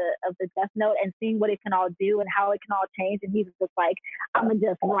power of the Death Note and seeing what it can all do and how it can all change. And he was just like, I'm gonna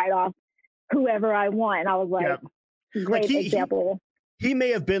just write off whoever I want. And I was like, great example. He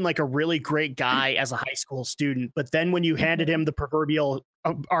may have been like a really great guy as a high school student, but then when you handed him the proverbial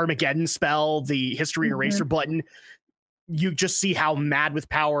Armageddon spell, the history eraser button, you just see how mad with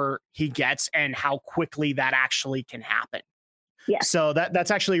power he gets and how quickly that actually can happen. Yeah. So that's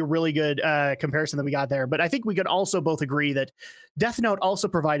actually a really good comparison that we got there. But I think we could also both agree that Death Note also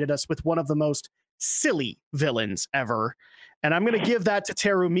provided us with one of the most silly villains ever. And I'm going to give that to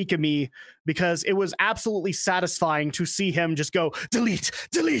Teru Mikami, because it was absolutely satisfying to see him just go, delete,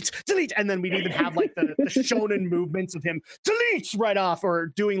 delete, delete. And then we'd even have like the shonen movements of him, delete right off, or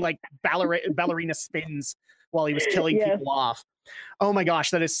doing like ballerina spins while he was killing people off. Oh my gosh,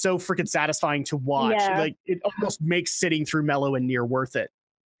 that is so freaking satisfying to watch. Yeah. Like, it almost makes sitting through Mello and Nier worth it.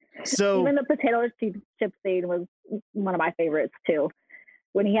 So even the potato chip scene was one of my favorites too.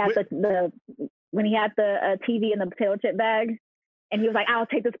 when he had the TV in the potato chip bag, and he was like, "I'll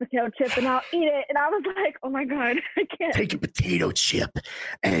take this potato chip and I'll eat it," and I was like, "Oh my god, I can't take a potato chip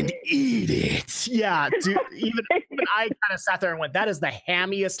and eat it." Yeah, dude, even I kind of sat there and went, "That is the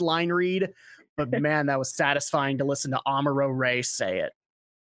hammiest line read," but man, that was satisfying to listen to Amuro Ray say it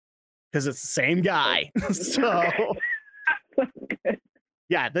because it's the same guy. So.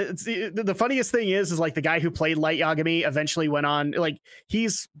 Yeah, the funniest thing is like the guy who played Light Yagami eventually went on, like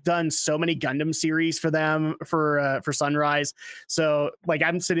he's done so many Gundam series for them for Sunrise. So like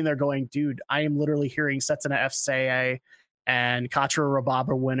I'm sitting there going, dude, I am literally hearing Setsuna F. Seiei and Kachiro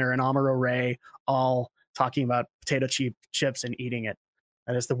Rababa Winner and Amuro Ray all talking about potato chips and eating it.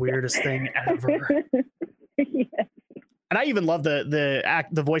 That is the weirdest thing ever. Yes. And I even love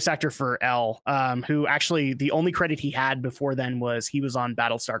the voice actor for L, who actually the only credit he had before then was he was on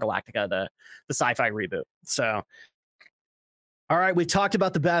Battlestar Galactica, the sci-fi reboot. So, all right, we've talked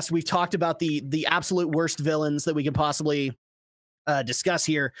about the best. We've talked about the absolute worst villains that we can possibly discuss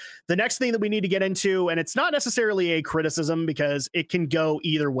here. The next thing that we need to get into, and it's not necessarily a criticism because it can go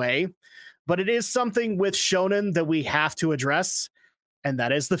either way, but it is something with shonen that we have to address, and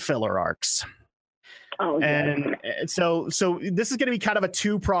that is the filler arcs. Oh, and so this is going to be kind of a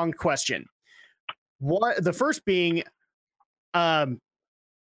two-pronged question. The first being, sorry,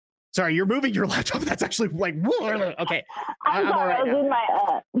 you're moving your laptop. That's actually like, okay. I'm sorry, I was using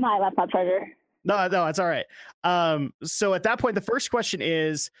my laptop charger. No, it's all right. So at that point, the first question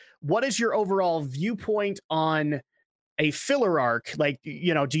is, what is your overall viewpoint on a filler arc? Like,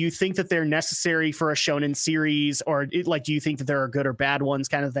 you know, do you think that they're necessary for a shonen series, or like, do you think that there are good or bad ones,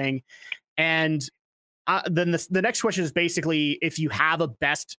 kind of thing? And then the next question is basically, if you have a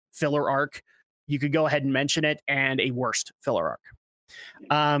best filler arc, you could go ahead and mention it, and a worst filler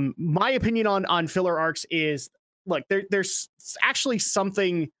arc. My opinion on filler arcs is, look, there's actually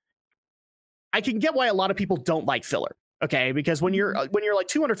something. I can get why a lot of people don't like filler. Okay, because when you're like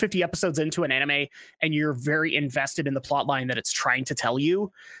 250 episodes into an anime and you're very invested in the plot line that it's trying to tell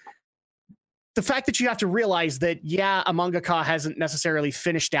you, the fact that you have to realize that, yeah, a mangaka hasn't necessarily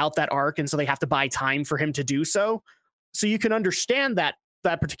finished out that arc, and so they have to buy time for him to do so. So you can understand that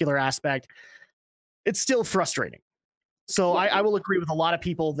particular aspect. It's still frustrating. So I will agree with a lot of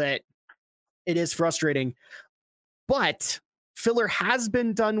people that it is frustrating, but filler has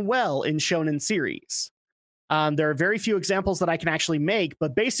been done well in shonen series. There are very few examples that I can actually make,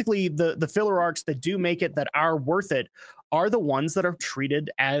 but basically the filler arcs that do make it, that are worth it, are the ones that are treated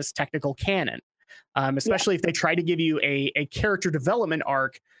as technical canon, especially if they try to give you a character development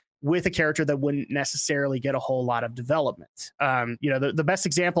arc with a character that wouldn't necessarily get a whole lot of development. The best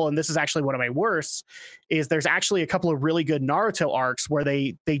example, and this is actually one of my worst, is there's actually a couple of really good Naruto arcs where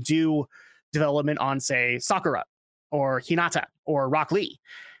they do development on, say, Sakura or Hinata or Rock Lee.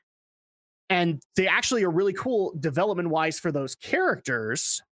 And they actually are really cool development-wise for those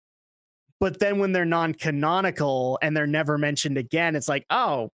characters. But then when they're non-canonical and they're never mentioned again, it's like,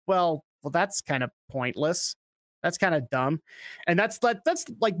 oh, well, that's kind of pointless. That's kind of dumb. And that's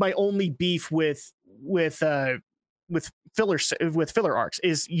like my only beef with filler arcs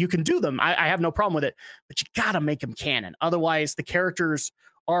is you can do them. I have no problem with it, but you got to make them canon. Otherwise, the characters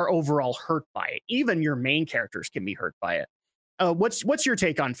are overall hurt by it. Even your main characters can be hurt by it. What's your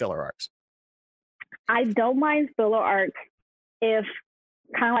take on filler arcs? I don't mind filler arcs if,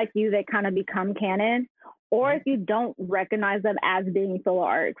 kind of like you, they kind of become canon, or if you don't recognize them as being filler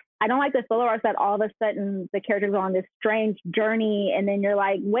arcs. I don't like the filler arcs that all of a sudden the characters are on this strange journey, and then you're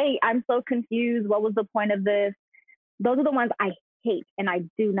like, wait, I'm so confused. What was the point of this? Those are the ones I hate and I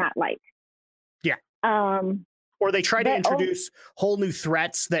do not like. Yeah. Or they try to introduce whole new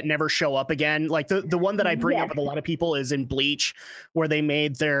threats that never show up again. Like the one that I bring up with a lot of people is in Bleach, where they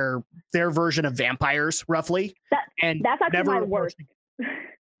made their version of vampires, roughly. That's actually my worst.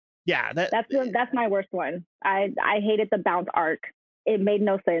 Yeah, that's my worst one. I hated the bounce arc. It made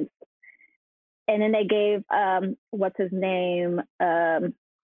no sense. And then they gave what's his name,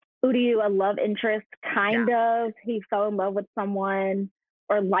 Uryu, a love interest, kind of. He fell in love with someone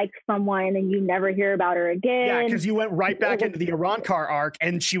or liked someone, and you never hear about her again. Yeah, because you went right back into the Arrancar arc,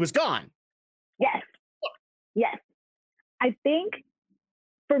 and she was gone. Yes. I think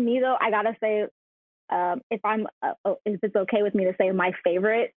for me though, I gotta say, if it's okay with me to say my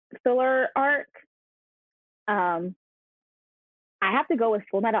favorite filler arc, I have to go with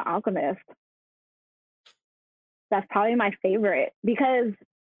Fullmetal Alchemist. That's probably my favorite, because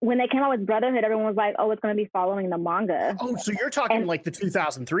when they came out with Brotherhood, everyone was like, oh, it's going to be following the manga. Oh, so you're talking like the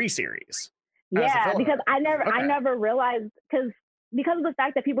 2003 series. Yeah, because I never realized, because because of the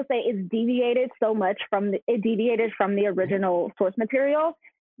fact that people say it's deviated so much it deviated from the original source material,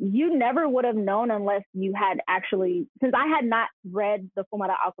 you never would have known unless you had actually, since I had not read the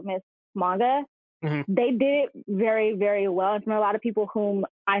Fullmetal Alchemist manga, they did it very, very well. And from a lot of people whom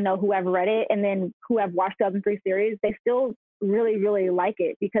I know who have read it and then who have watched the 2003 series, they still really, really like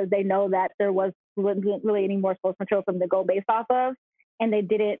it because they know that there wasn't really any more source material for them to go based off of. And they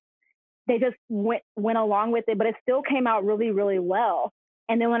just went along with it, but it still came out really, really well.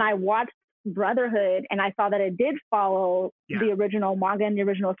 And then when I watched Brotherhood and I saw that it did follow the original manga and the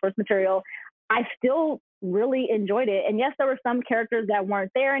original source material, I still really enjoyed it. And yes, there were some characters that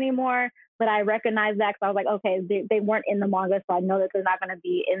weren't there anymore, but I recognized that because I was like, okay, they weren't in the manga, so I know that they're not going to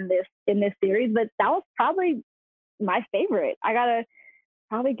be in this series. But that was probably my favorite. I gotta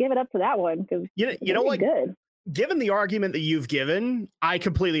probably give it up to that one because you know what? Good. Given the argument that you've given, I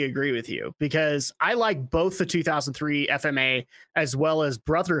completely agree with you because I like both the 2003 FMA as well as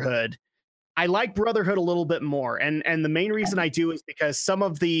Brotherhood. I like Brotherhood a little bit more. And the main reason I do is because some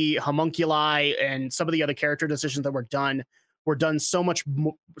of the homunculi and some of the other character decisions that were done so much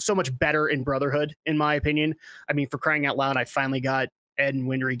better in Brotherhood, in my opinion. I mean, for crying out loud, I finally got Ed and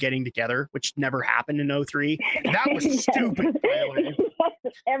Winry getting together, which never happened in 03. That was stupid, by the way.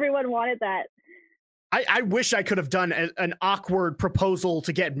 Everyone wanted that. I wish I could have done an awkward proposal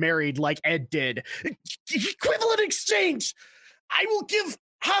to get married like Ed did. Equivalent exchange. I will give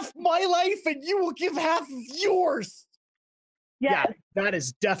half my life and you will give half of yours. Yes. Yeah, that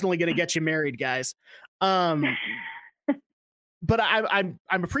is definitely going to get you married, guys. But I'm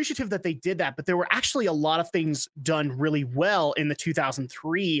appreciative that they did that. But there were actually a lot of things done really well in the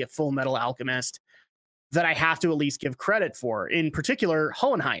 2003 Full Metal Alchemist that I have to at least give credit for. In particular,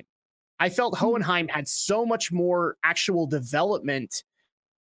 Hohenheim. I felt Hohenheim had so much more actual development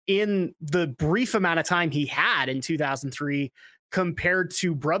in the brief amount of time he had in 2003 compared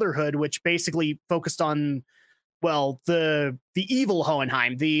to Brotherhood, which basically focused on, well, the evil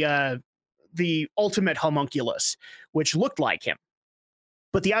Hohenheim, the ultimate homunculus, which looked like him.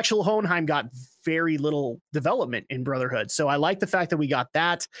 But the actual Hohenheim got very little development in Brotherhood. So I like the fact that we got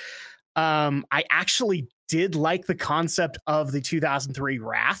that. I actually did like the concept of the 2003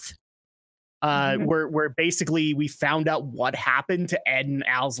 Wrath. Where basically we found out what happened to Ed and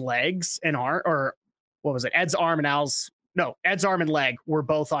Al's legs and arm, or what was it? Ed's arm and leg were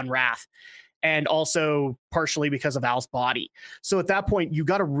both on Wrath, and also partially because of Al's body. So at that point, you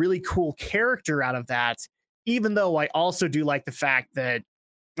got a really cool character out of that, even though I also do like the fact that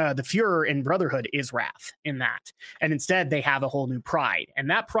the Fuhrer in Brotherhood is Wrath in that. And instead they have a whole new Pride, and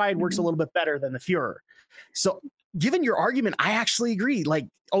that Pride works a little bit better than the Fuhrer. So given your argument, I actually agree. Like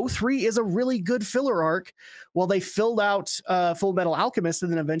 03 is a really good filler arc while they filled out Full Metal Alchemist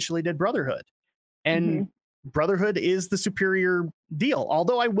and then eventually did Brotherhood. And Brotherhood is the superior deal.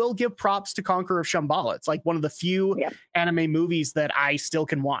 Although I will give props to Conqueror of Shambhala. It's like one of the few anime movies that I still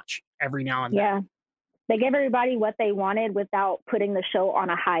can watch every now and then. Yeah. They gave everybody what they wanted without putting the show on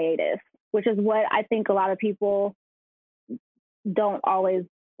a hiatus, which is what I think a lot of people don't always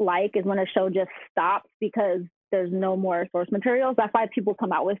like, is when a show just stops because there's no more source materials. That's why people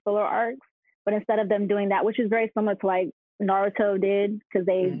come out with filler arcs. But instead of them doing that, which is very similar to like Naruto did, because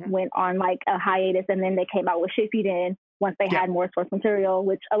they went on like a hiatus and then they came out with Shippuden once they had more source material,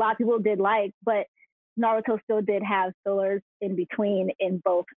 which a lot of people did like, but Naruto still did have fillers in between in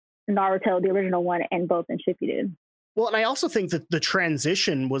both Naruto, the original one, and both in Shippuden. Well, and I also think that the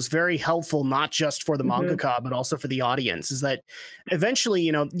transition was very helpful, not just for the mangaka, but also for the audience, is that eventually,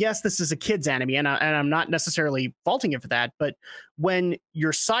 you know, yes, this is a kid's anime, and I'm not necessarily faulting it for that, but when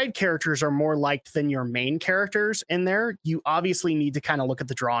your side characters are more liked than your main characters in there, you obviously need to kind of look at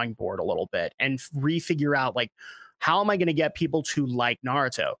the drawing board a little bit and refigure out, like, how am I going to get people to like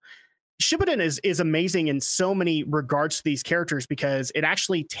Naruto? Shippuden is amazing in so many regards to these characters because it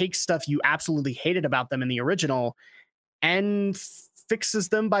actually takes stuff you absolutely hated about them in the original and fixes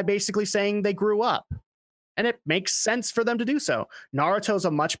them by basically saying they grew up. And it makes sense for them to do so. Naruto's a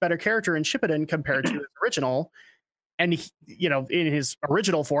much better character in Shippuden compared to his original. And, you know, in his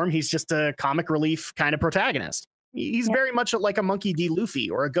original form, he's just a comic relief kind of protagonist. He's very much like a Monkey D. Luffy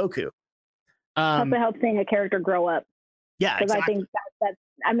or a Goku. Also helps seeing a character grow up. Yeah, because I think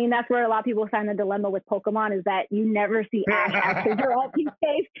that's where a lot of people find the dilemma with Pokemon, is that you never see Ash actually grow up. He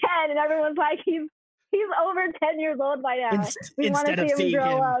stays 10 and everyone's like, he's over 10 years old by now. Instead of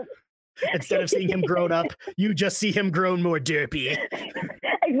seeing him grown up, you just see him grown more derpy.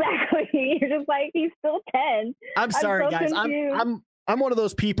 Exactly. You're just like, he's still 10. I'm sorry, guys. I'm one of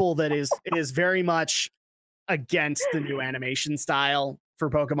those people that is very much against the new animation style for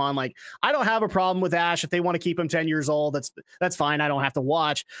Pokemon. Like, I don't have a problem with Ash if they want to keep him 10 years old. That's fine. I don't have to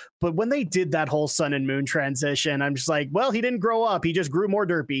watch. But when they did that whole Sun and Moon transition, I'm just like, well, he didn't grow up. He just grew more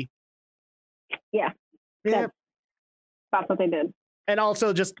derpy. Yeah. That's what they did. And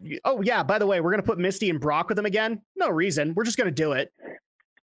also just, oh yeah, by the way, we're going to put Misty and Brock with him again. No reason. We're just going to do it.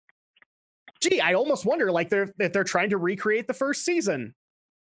 Gee, I almost wonder like if they're trying to recreate the first season.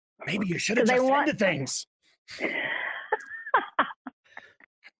 Maybe you should have just ended things.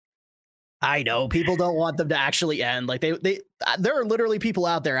 I know people don't want them to actually end. Like there are literally people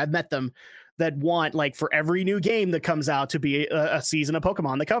out there, I've met them, that want like for every new game that comes out to be a season of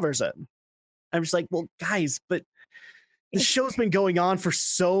Pokemon that covers it. I'm just like, well, guys, but the show's been going on for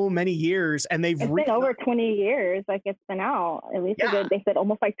so many years, and it's been over 20 years. Like it's been out at least they said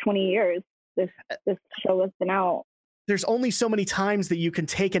almost like 20 years. This show has been out. There's only so many times that you can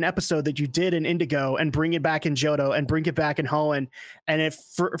take an episode that you did in Indigo and bring it back in Johto and bring it back in Hoenn, and if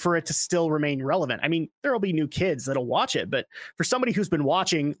for it to still remain relevant. I mean, there'll be new kids that'll watch it, but for somebody who's been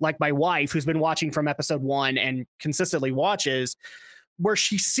watching, like my wife, who's been watching from episode 1 and consistently watches, where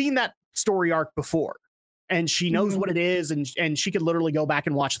she's seen that story arc before and she knows what it is, and she could literally go back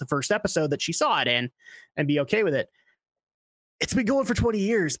and watch the first episode that she saw it in and be okay with it. It's been going for 20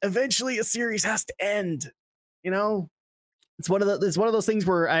 years. Eventually a series has to end. You know, it's one of those things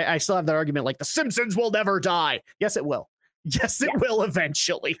where I still have that argument, like The Simpsons will never die. Yes, it will. Yes, it will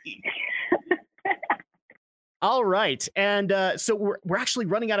eventually. All right. And so we're actually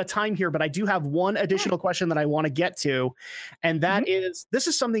running out of time here, but I do have one additional question that I want to get to. And that is, this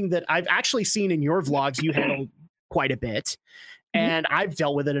is something that I've actually seen in your vlogs. You handle quite a bit. And I've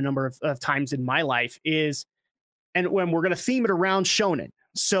dealt with it a number of times in my life and when we're going to theme it around shonen.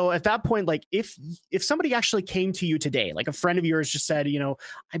 So at that point, like if somebody actually came to you today, like a friend of yours just said, you know,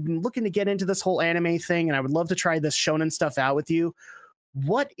 I've been looking to get into this whole anime thing and I would love to try this shonen stuff out with you.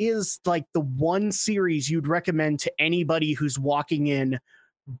 What is like the one series you'd recommend to anybody who's walking in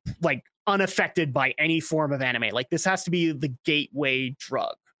like unaffected by any form of anime? Like this has to be the gateway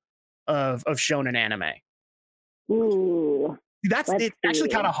drug of shonen anime. Ooh, it's actually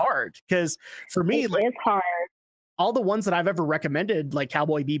kind of hard because for me, it's hard. All the ones that I've ever recommended, like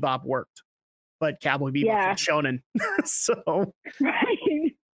Cowboy Bebop worked, but Cowboy Bebop is shonen. So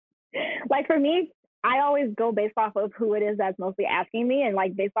right. Like for me, I always go based off of who it is that's mostly asking me and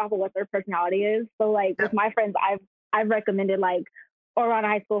like based off of what their personality is. So like with my friends, I've recommended like Ouran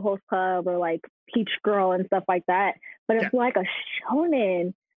High School Host Club or like Peach Girl and stuff like that. But it's like a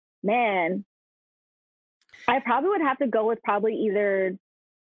shonen, man, I probably would have to go with probably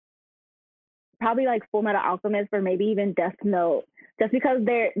like Full Metal Alchemist or maybe even Death Note, just because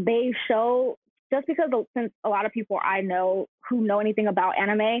since a lot of people I know who know anything about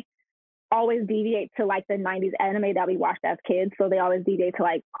anime always deviate to like the 90s anime that we watched as kids. So they always deviate to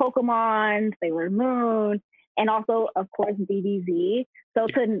like Pokemon, Sailor Moon, and also of course DBZ. So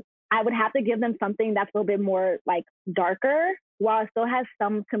I would have to give them something that's a little bit more like darker, while it still has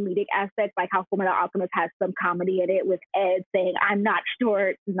some comedic aspects, like how Fullmetal Alchemist has some comedy in it with Ed saying, I'm not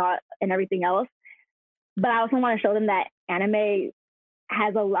short, and everything else. But I also want to show them that anime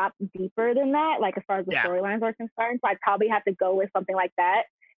has a lot deeper than that, like as far as the storylines are concerned. So I'd probably have to go with something like that.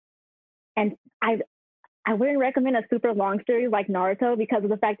 And I wouldn't recommend a super long series like Naruto because of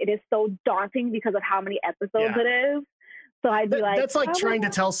the fact it is so daunting because of how many episodes it is. So I'd be that's like trying to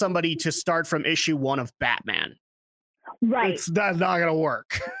tell somebody to start from issue 1 of Batman. Right. That's not going to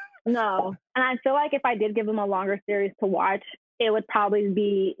work. No. And I feel like if I did give them a longer series to watch, it would probably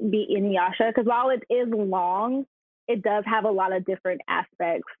be Inuyasha, because while it is long, it does have a lot of different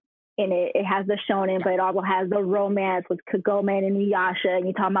aspects in it. It has the shonen, but it also has the romance with Kagome and Inuyasha, and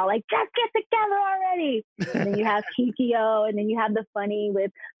you're talking about like, just get together already. And then you have Kikyo, and then you have the funny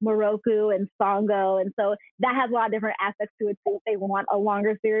with Moroku and Sango, and so that has a lot of different aspects to it too if they want a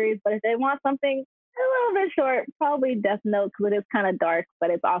longer series. But if they want something a little bit short, probably Death Note, because it is kind of dark,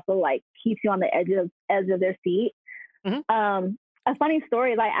 but it's also like keeps you on the edge of their seat. A funny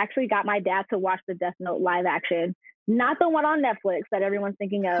story is I actually got my dad to watch the Death Note live action, not the one on Netflix that everyone's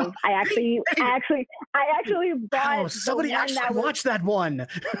thinking of. I actually bought somebody actually watched that one. I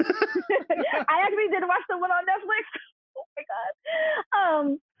actually did watch the one on Netflix. Oh my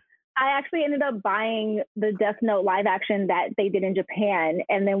god. I actually ended up buying the Death Note live action that they did in Japan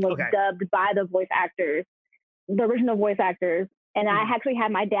and then was dubbed by the voice actors, the original voice actors. And I actually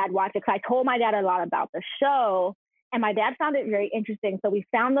had my dad watch it because I told my dad a lot about the show, and my dad found it very interesting. So we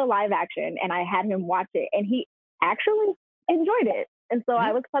found the live action and I had him watch it, and he actually enjoyed it. And so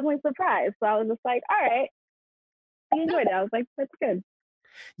I was pleasantly surprised. So I was just like, all right, he enjoyed it. I was like, that's good.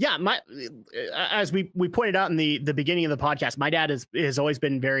 Yeah, my as we pointed out in the beginning of the podcast, my dad has always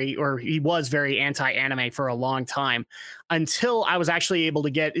been very, or he was very anti-anime for a long time, until I was actually able to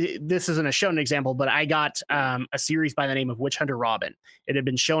get, this isn't a shonen example, but I got a series by the name of Witch Hunter Robin. It had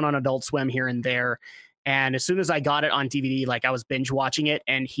been shown on Adult Swim here and there, and as soon as I got it on DVD, like I was binge watching it,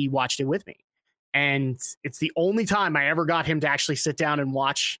 and he watched it with me, and it's the only time I ever got him to actually sit down and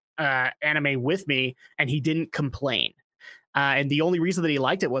watch anime with me, and he didn't complain. And the only reason that he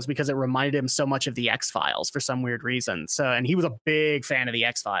liked it was because it reminded him so much of the X-Files for some weird reason. So, and he was a big fan of the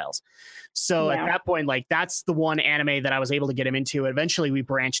X-Files. So at that point, like that's the one anime that I was able to get him into. Eventually we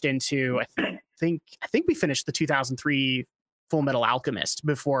branched into, I think we finished the 2003 Full Metal Alchemist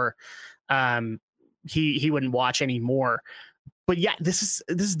before he wouldn't watch anymore. But yeah, this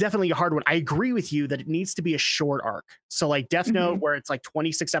is definitely a hard one. I agree with you that it needs to be a short arc. So like Death Note, where it's like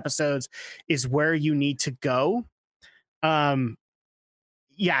 26 episodes is where you need to go.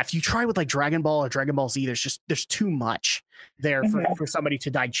 Yeah, if you try with like Dragon Ball or Dragon Ball Z, there's too much there for somebody to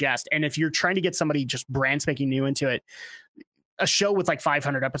digest. And if you're trying to get somebody just brand spanking new into it, a show with like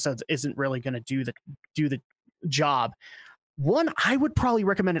 500 episodes isn't really going to do the job. One, I would probably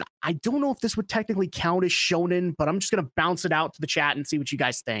recommend it. I don't know if this would technically count as shonen, but I'm just going to bounce it out to the chat and see what you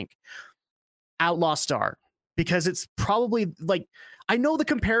guys think. Outlaw Star, because it's probably like, I know the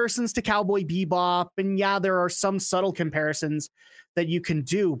comparisons to Cowboy Bebop, and yeah, there are some subtle comparisons that you can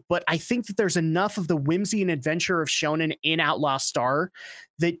do, but I think that there's enough of the whimsy and adventure of shonen in Outlaw Star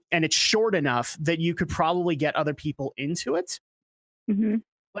that, and it's short enough that you could probably get other people into it.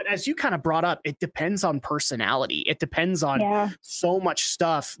 But as you kind of brought up, it depends on personality. It depends on so much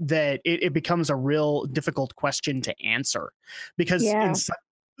stuff that it becomes a real difficult question to answer, because in some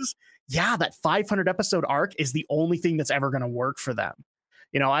cases, that 500 episode arc is the only thing that's ever going to work for them.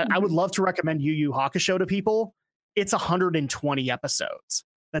 You know, I would love to recommend Yu Yu Hakusho to people. It's 120 episodes.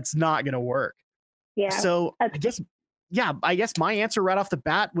 That's not going to work. Yeah. So I guess my answer right off the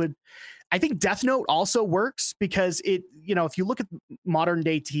bat would, I think Death Note also works because it, you know, if you look at modern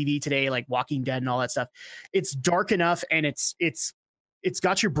day TV today, like Walking Dead and all that stuff, it's dark enough and it's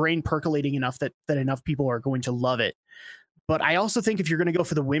got your brain percolating enough that enough people are going to love it. But I also think if you're going to go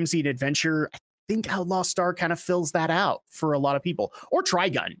for the whimsy and adventure, I think Outlaw Star kind of fills that out for a lot of people. Or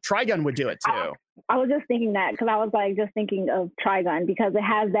Trigun. Trigun would do it too. I was just thinking that because I was like just thinking of Trigun because it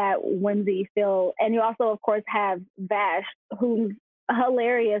has that whimsy feel. And you also, of course, have Vash, who's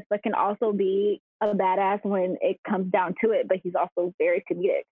hilarious, but can also be a badass when it comes down to it. But he's also very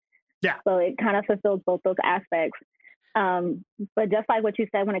comedic. Yeah. So it kind of fulfills both those aspects. But just like what you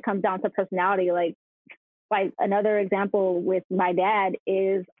said, when it comes down to personality, like another example with my dad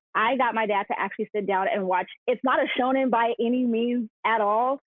is I got my dad to actually sit down and watch. It's not a shonen by any means at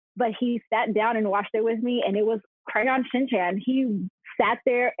all, but he sat down and watched it with me, and it was Crayon Shin-chan. He sat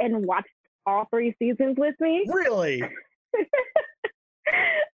there and watched all 3 seasons with me. Really? And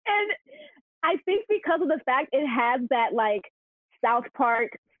I think because of the fact it has that like South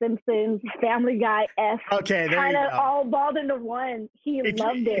Park, Simpsons, Family Guy-esque kind of all balled into one, he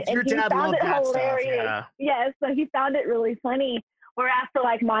loved it. And he found it hilarious. Stuff, yes, so he found it really funny. Whereas for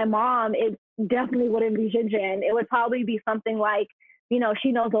like my mom, it definitely wouldn't be Shin-chan. It would probably be something like, you know,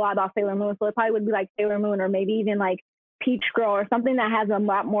 she knows a lot about Sailor Moon, so it probably would be like Sailor Moon or maybe even like Peach Girl or something that has a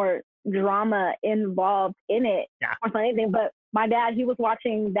lot more drama involved in it or anything. But my dad, he was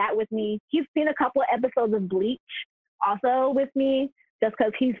watching that with me. He's seen a couple of episodes of Bleach also with me, just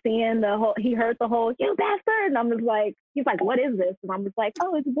because he's seeing he heard the whole, you bastard. And I'm just like, he's like, what is this? And I'm just like,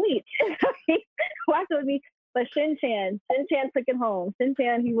 oh, it's Bleach. He watched it with me. But Shin-chan took it home.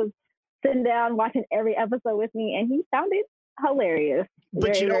 Shin-chan, he was sitting down watching every episode with me, and he found it hilarious.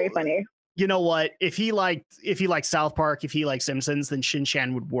 But very funny. You know what? If he liked South Park, if he liked Simpsons, then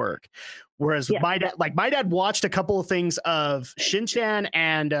Shin-chan would work. Whereas my dad watched a couple of things of Shin-chan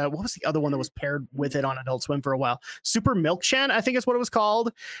and what was the other one that was paired with it on Adult Swim for a while? Super Milk-chan, I think is what it was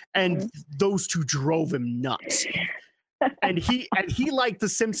called. And those two drove him nuts. and he liked the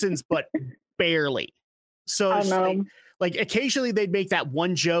Simpsons, but barely. So like occasionally they'd make that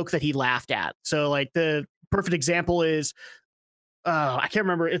one joke that he laughed at. So like the perfect example is I can't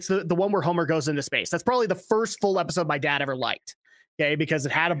remember. It's the one where Homer goes into space. That's probably the first full episode my dad ever liked. Okay, because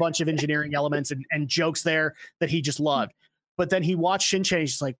it had a bunch of engineering elements and jokes there that he just loved. But then he watched Shin-chan.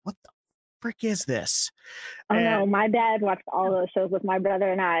 He's just like, what the frick is this? No, my dad watched all those shows with my brother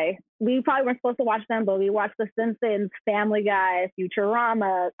and I. We probably weren't supposed to watch them, but we watched The Simpsons, Family Guy,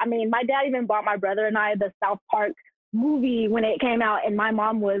 Futurama. I mean, my dad even bought my brother and I the South Park movie when it came out, and my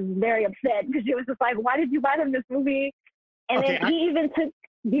mom was very upset because she was just like, why did you buy them this movie? And then he even took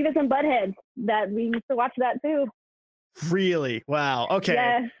Beavis and Butthead. That we used to watch that too. Really? Wow. Okay.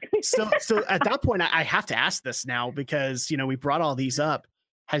 Yes. So at that point, I have to ask this now because we brought all these up.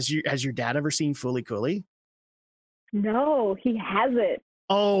 Has your dad ever seen Fooly Cooly? No, he hasn't.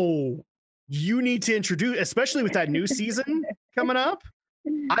 Oh, you need to introduce, especially with that new season coming up.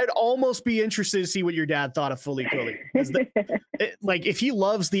 I'd almost be interested to see what your dad thought of Fooly Cooly. Like, if he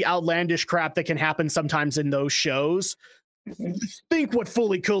loves the outlandish crap that can happen sometimes in those shows, think what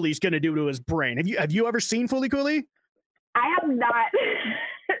Fooly Cooly's going to do to his brain. Have you ever seen Fooly Cooly? I have not.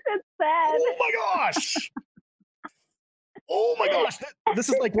 It's sad. Oh my gosh. Oh my gosh. This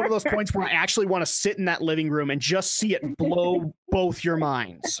is like one of those points where I actually want to sit in that living room and just see it blow both your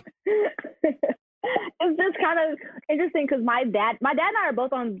minds. It's just kind of interesting because my dad and I are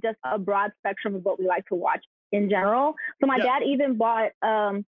both on just a broad spectrum of what we like to watch in general. So my dad even bought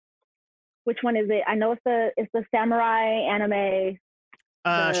which one is it? I know it's the samurai anime.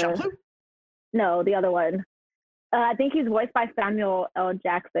 Shampoo? No, the other one. I think he's voiced by Samuel L.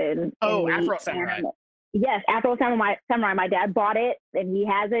 Jackson. Oh, Afro Samurai. Yes, Afro Samurai. My dad bought it and he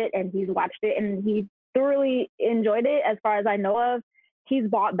has it and he's watched it and he thoroughly enjoyed it as far as I know of. He's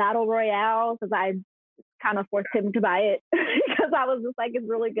bought Battle Royale because I kind of forced him to buy it because I was just like, it's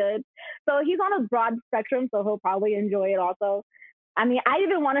really good. So he's on a broad spectrum, so he'll probably enjoy it also. I mean, I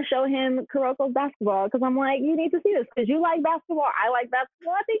even want to show him Kuroko's basketball because I'm like, you need to see this because you like basketball. I like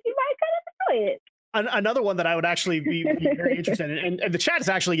basketball. I think you might kind of enjoy it. Another one that I would actually be very interested in, and the chat is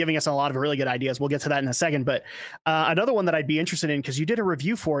actually giving us a lot of really good ideas. We'll get to that in a second. But another one that I'd be interested in, because you did a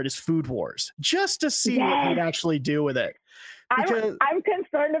review for it, is Food Wars, just to see what he'd actually do with it. Because I'm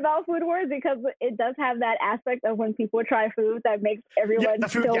concerned about Food Wars because it does have that aspect of when people try food that makes everyone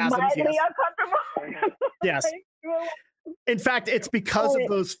feel mildly uncomfortable. Yes. In fact, it's because of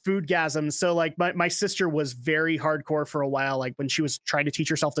those foodgasms. So like my sister was very hardcore for a while, like when she was trying to teach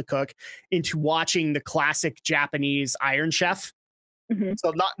herself to cook, into watching the classic Japanese Iron Chef. Mm-hmm.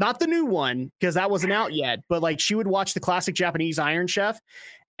 So not the new one, because that wasn't out yet, but like she would watch the classic Japanese Iron Chef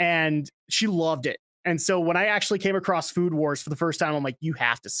and she loved it. And so when I actually came across Food Wars for the first time, I'm like, you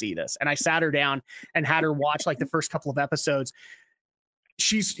have to see this. And I sat her down and had her watch like the first couple of episodes.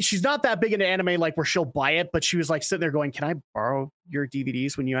 She's not that big into anime, like where she'll buy it, but she was like sitting there going, can I borrow your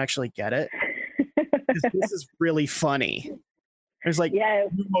DVDs when you actually get it? This is really funny. I was like, yeah,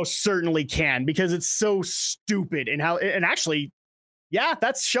 you most certainly can, because it's so stupid and actually, yeah,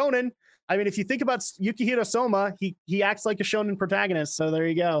 that's shonen. I mean, if you think about Yukihiro Soma, he acts like a shonen protagonist. So there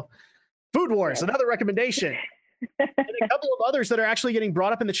you go. Food Wars, another recommendation. And a couple of others that are actually getting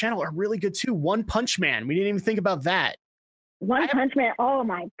brought up in the channel are really good too. One Punch Man. We didn't even think about that. One Punch Man. Oh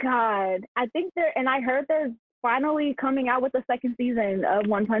my God. I think I heard they're finally coming out with the second season of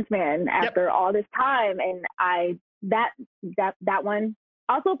One Punch Man after all this time. And that one.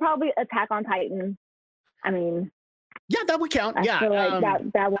 Also probably Attack on Titan. I mean, yeah, that would count. I feel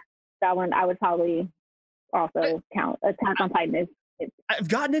like that one I would probably also count. Attack on Titan is. I've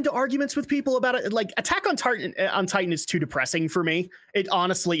gotten into arguments with people about it. Like Attack on Titan is too depressing for me. It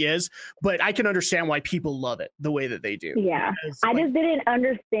honestly is, but I can understand why people love it the way that they do. Yeah. I just didn't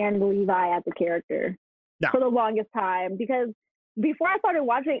understand Levi as a character for the longest time, because before I started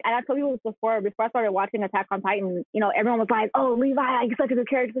watching, and I told you this before I started watching Attack on Titan, everyone was like, oh, Levi, he's such a good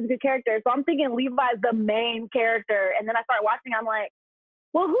character. So I'm thinking Levi's the main character. And then I started watching, I'm like,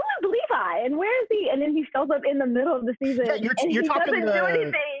 well, who is Levi and where is he? And then he shows up in the middle of the season and he doesn't do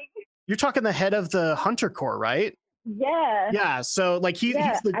anything. You're talking the head of the Hunter Corps, right? Yeah. Yeah. So like he's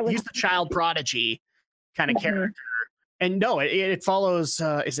the child prodigy kind of character. And no, it follows.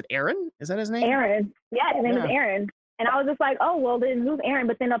 Is it Aaron? Is that his name? Aaron. Yeah, his name is Aaron. And I was just like, oh, well, then who's Aaron?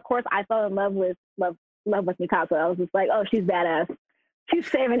 But then of course I fell in love with Mikasa. I was just like, oh, she's badass. She's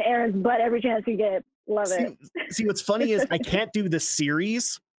saving Aaron's butt every chance she gets. Love it. See, what's funny is I can't do the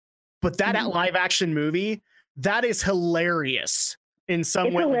series, but that live action movie, that is hilarious in some way.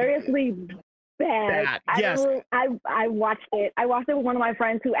 It's hilariously bad. Yes. I watched it. I watched it with one of my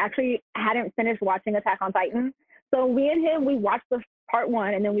friends who actually hadn't finished watching Attack on Titan. So we and him, we watched the part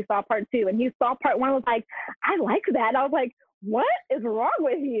 1 and then we saw part 2. And he saw part 1 and was like, I like that. And I was like, what is wrong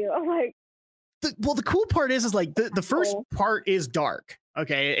with you? I'm like, the cool part is like the first part is dark.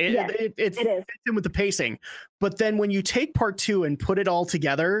 Okay. It fits in with the pacing. But then when you take part 2 and put it all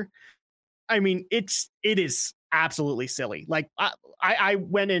together, I mean, it is absolutely silly. Like I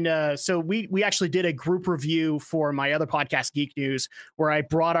went in, so we actually did a group review for my other podcast, Geek News, where I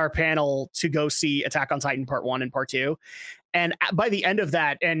brought our panel to go see Attack on Titan part 1 and part 2. And by the end of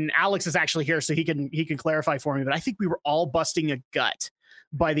that, and Alex is actually here, so he can clarify for me, but I think we were all busting a gut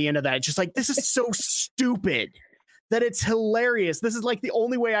by the end of that. It's just like, this is so stupid. that it's hilarious. This is like the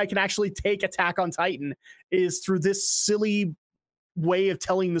only way I can actually take Attack on Titan is through this silly way of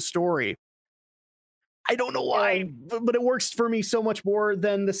telling the story. I don't know why, but it works for me so much more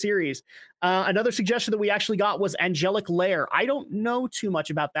than the series. Another suggestion that we actually got was Angelic Lair. I don't know too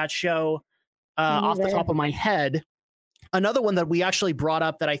much about that show off the top of my head. Another one that we actually brought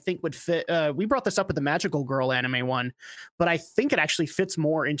up that I think would fit, we brought this up with the Magical Girl anime one, but I think it actually fits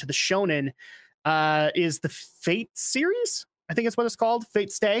more into the shonen, is the Fate series. I think that's what it's called.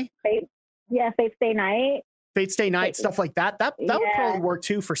 Fate Stay. Fate Stay Night. Fate Stay Night, stuff like that. That would probably work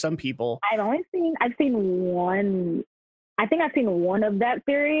too for some people. I've seen one. I think I've seen one of that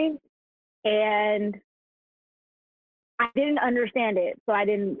series, and I didn't understand it, so I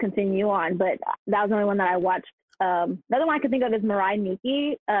didn't continue on. But that was the only one that I watched. The other one I can think of is Mirai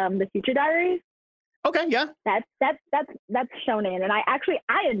Nikki, The Future Diaries. Okay, yeah. That's shonen, and I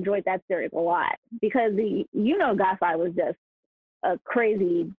enjoyed that series a lot because Gasai was just a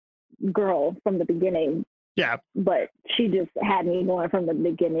crazy girl from the beginning. Yeah. But she just had me going from the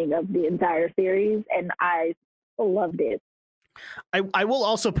beginning of the entire series, and I loved it. I will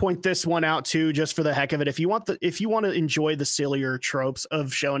also point this one out too, just for the heck of it. If you want to enjoy the sillier tropes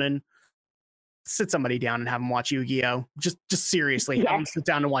of shonen, sit somebody down and have them watch Yu-Gi-Oh. Just seriously, have them sit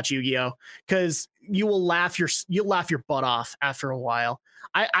down and watch Yu-Gi-Oh, because you'll laugh your butt off after a while.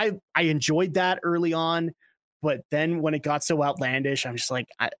 I enjoyed that early on, but then when it got so outlandish, I'm just like,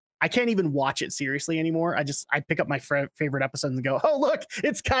 I can't even watch it seriously anymore. I pick up my favorite episodes and go, oh, look,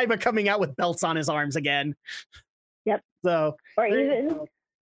 it's Kaiba coming out with belts on his arms again. Yep. So, or even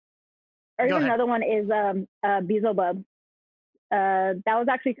another one is Beelzebub. That was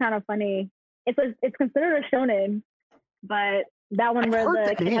actually kind of funny. It's considered a shonen, but that one where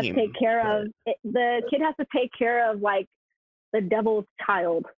the kid has to take care of the kid has to take care of like the devil's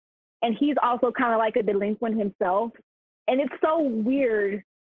child, and he's also kind of like a delinquent himself, and it's so weird.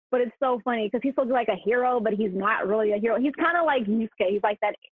 But it's so funny because he's supposed to be like a hero, but he's not really a hero. He's kind of like Yusuke. He's like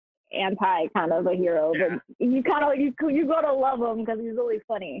that anti kind of a hero. Yeah. But you kind of you go to love him because he's really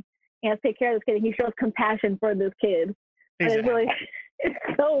funny. He has to take care of this kid. And he shows compassion for this kid. Exactly. It's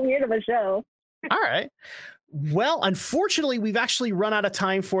so weird of a show. All right. Well, unfortunately, we've actually run out of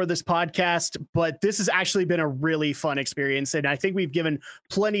time for this podcast, but this has actually been a really fun experience. And I think we've given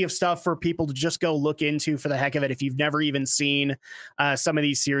plenty of stuff for people to just go look into for the heck of it if you've never even seen some of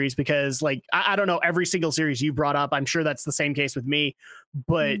these series, because like, I don't know, every single series you brought up, I'm sure that's the same case with me,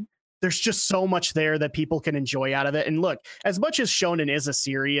 but there's just so much there that people can enjoy out of it. And look, as much as shonen is a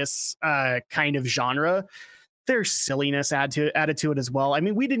serious kind of genre, there's silliness added to it as well. I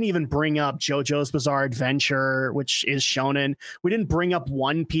mean, we didn't even bring up JoJo's Bizarre Adventure, which is shonen. We didn't bring up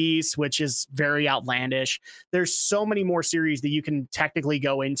One Piece, which is very outlandish. There's so many more series that you can technically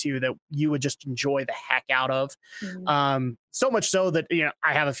go into that you would just enjoy the heck out of. So much so that,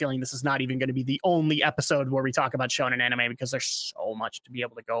 I have a feeling this is not even going to be the only episode where we talk about shonen anime, because there's so much to be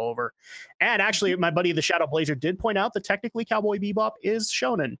able to go over. And actually, my buddy, the Shadow Blazer, did point out that technically Cowboy Bebop is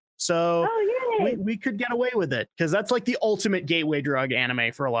shonen. So we could get away with it, because that's like the ultimate gateway drug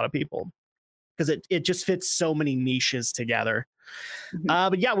anime for a lot of people, because it just fits so many niches together.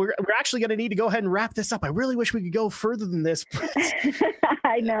 But yeah, we're actually going to need to go ahead and wrap this up. I really wish we could go further than this.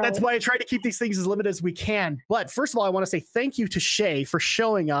 I know. That's why I try to keep these things as limited as we can. But first of all, I want to say thank you to Shay for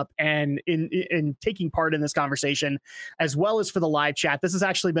showing up and in taking part in this conversation, as well as for the live chat. This has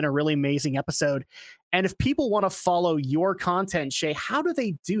actually been a really amazing episode. And if people want to follow your content, Shay, how do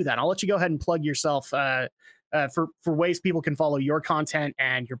they do that? I'll let you go ahead and plug yourself for ways people can follow your content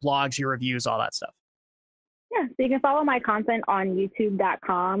and your blogs, your reviews, all that stuff. Yeah, so you can follow my content on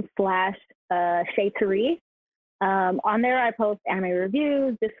youtube.com/ShayTari. On there, I post anime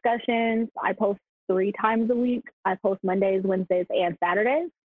reviews, discussions. I post 3 times a week. I post Mondays, Wednesdays, and Saturdays.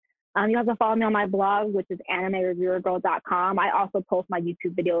 You have to follow me on my blog, which is animereviewergirl.com. I also post my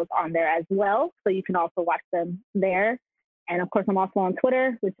YouTube videos on there as well, so you can also watch them there. And of course, I'm also on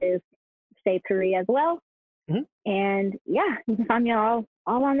Twitter, which is ShayTari as well. And yeah, you can find me all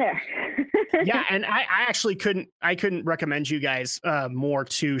on there. Yeah, and I actually couldn't recommend you guys more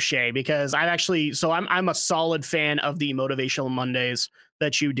to Shay, because I'm a solid fan of the Motivational Mondays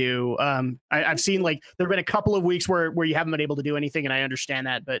that you do. I've seen like there have been a couple of weeks where you haven't been able to do anything, and I understand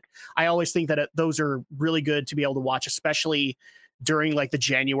that, but I always think that those are really good to be able to watch, especially during like the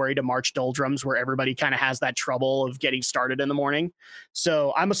January to March doldrums, where everybody kind of has that trouble of getting started in the morning.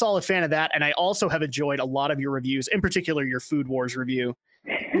 So I'm a solid fan of that. And I also have enjoyed a lot of your reviews, in particular your Food Wars review,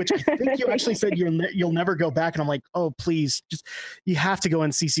 which I think you actually said you'll never go back. And I'm like, oh, please, you have to go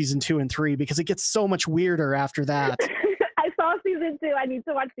and see season 2 and 3, because it gets so much weirder after that. I saw season 2. I need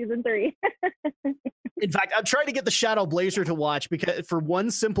to watch season 3. In fact, I'm trying to get the Shadow Blazer to watch because for one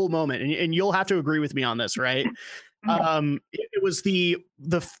simple moment, and you'll have to agree with me on this, right? It was the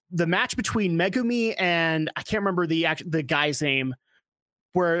match between Megumi and I can't remember the guy's name,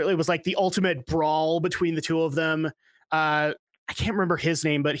 where it was like the ultimate brawl between the two of them. I can't remember his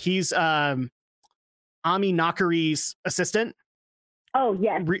name, but he's Ami Nakari's assistant. Oh,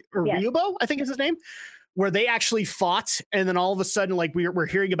 yes. Yes. Ryubo, I think is his name, where they actually fought. And then all of a sudden, like we're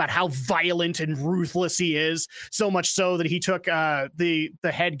hearing about how violent and ruthless he is, so much so that he took the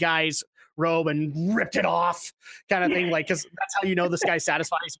head guy's robe and ripped it off, kind of thing. Like, because that's how you know this guy's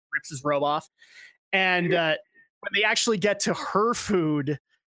satisfied. He rips his robe off. And when they actually get to her food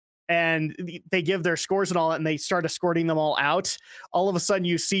and they give their scores and all that, and they start escorting them all out, all of a sudden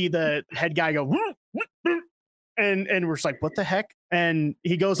you see the head guy go, and we're just like, what the heck? And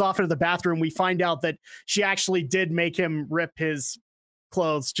he goes off into the bathroom. We find out that she actually did make him rip his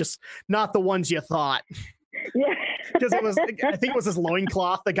clothes, just not the ones you thought. Yeah. Because it was, I think it was his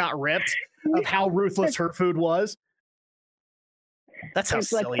loincloth that got ripped of how ruthless her food was. That's how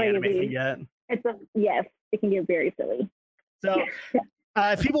silly anime can get. Yes, it can get very silly. So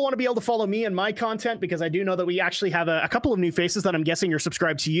if people want to be able to follow me and my content, because I do know that we actually have a couple of new faces that I'm guessing are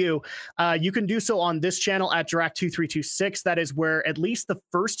subscribed to you, you can do so on this channel at Drac2326. That is where at least the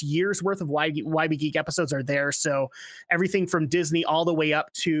first year's worth of YB Geek episodes are there. So everything from Disney all the way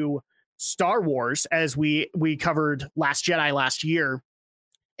up to Star Wars, as we covered Last Jedi last year.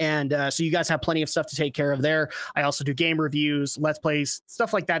 And so you guys have plenty of stuff to take care of there. I also do game reviews, Let's Plays,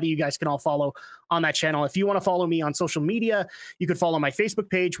 stuff like that you guys can all follow on that channel. If you want to follow me on social media, you could follow my Facebook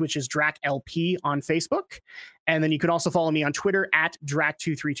page, which is DracLP on Facebook. And then you can also follow me on Twitter at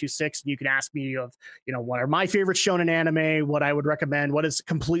Drac2326. And you can ask me of, what are my favorite shonen anime, what I would recommend, what is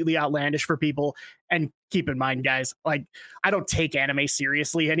completely outlandish for people. And keep in mind, guys, like, I don't take anime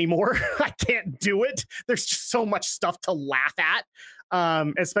seriously anymore. I can't do it. There's just so much stuff to laugh at.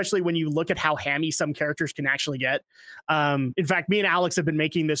 Especially when you look at how hammy some characters can actually get. In fact, me and Alex have been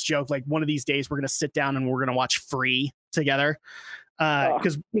making this joke, like one of these days we're going to sit down and we're going to watch Free together.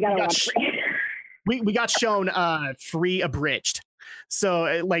 Because we got shown Free abridged.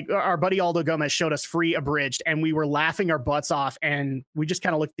 So like our buddy Aldo Gomez showed us Free abridged and we were laughing our butts off, and we just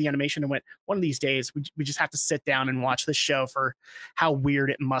kind of looked at the animation and went, one of these days we just have to sit down and watch this show for how weird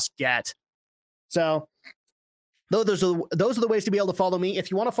it must get. So those are the ways to be able to follow me.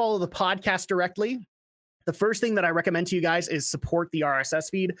 If you want to follow the podcast directly, the first thing that I recommend to you guys is support the RSS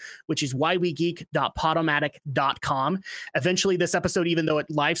feed, which is whywegeek.podomatic.com. Eventually, this episode, even though it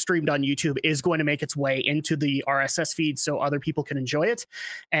live streamed on YouTube, is going to make its way into the RSS feed so other people can enjoy it.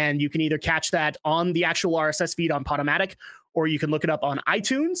 And you can either catch that on the actual RSS feed on Podomatic, or you can look it up on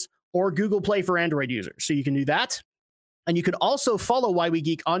iTunes or Google Play for Android users. So you can do that. And you can also follow Why We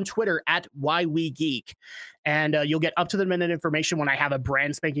Geek on Twitter at Why We Geek. And you'll get up-to-the-minute information when I have a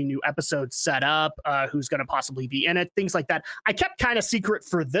brand spanking new episode set up, who's going to possibly be in it, things like that. I kept kind of secret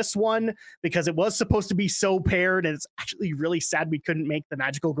for this one because it was supposed to be so paired, and it's actually really sad we couldn't make the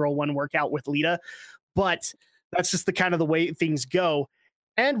Magical Girl one work out with Lita. But that's just the kind of the way things go.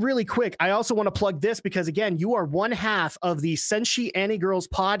 And really quick, I also want to plug this because, again, you are one half of the Senshi Annie Girls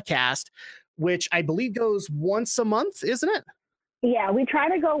podcast, which I believe goes once a month, isn't it? Yeah, we try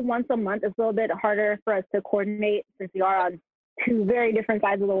to go once a month. It's a little bit harder for us to coordinate since we are on two very different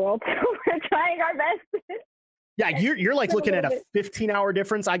sides of the world. So we're trying our best. Yeah, you're like looking at a 15-hour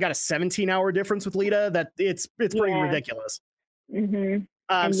difference. I got a 17-hour difference with Lita. That it's pretty ridiculous.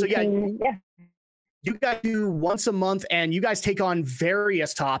 Mm-hmm. So you guys do once a month, and you guys take on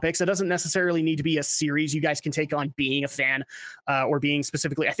various topics. It doesn't necessarily need to be a series. You guys can take on being a fan or being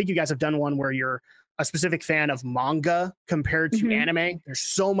specifically. I think you guys have done one where you're a specific fan of manga compared to anime. There's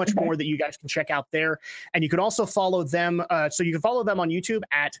so much more that you guys can check out there. And you can also follow them. So you can follow them on YouTube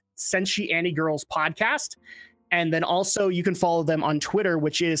at Senshi Annie Girls Podcast. And then also you can follow them on Twitter,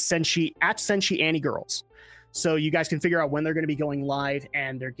 which is Senshi Annie Girls. So you guys can figure out when they're going to be going live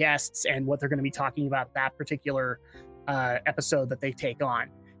and their guests and what they're going to be talking about that particular episode that they take on.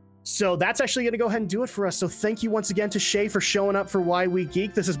 So that's actually going to go ahead and do it for us. So thank you once again to Shay for showing up for Why We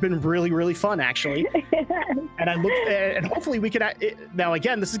Geek. This has been really, really fun, actually. And hopefully we can. Now,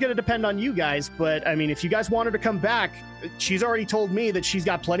 again, this is going to depend on you guys. But I mean, if you guys want her to come back, she's already told me that she's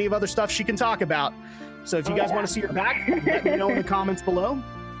got plenty of other stuff she can talk about. So if you guys want to see her back, let me know in the comments below.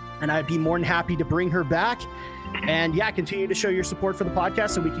 And I'd be more than happy to bring her back. And yeah, continue to show your support for the podcast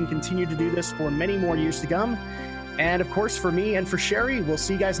so we can continue to do this for many more years to come. And of course, for me and for Sherry, we'll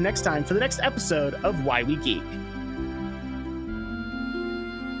see you guys next time for the next episode of Why We Geek.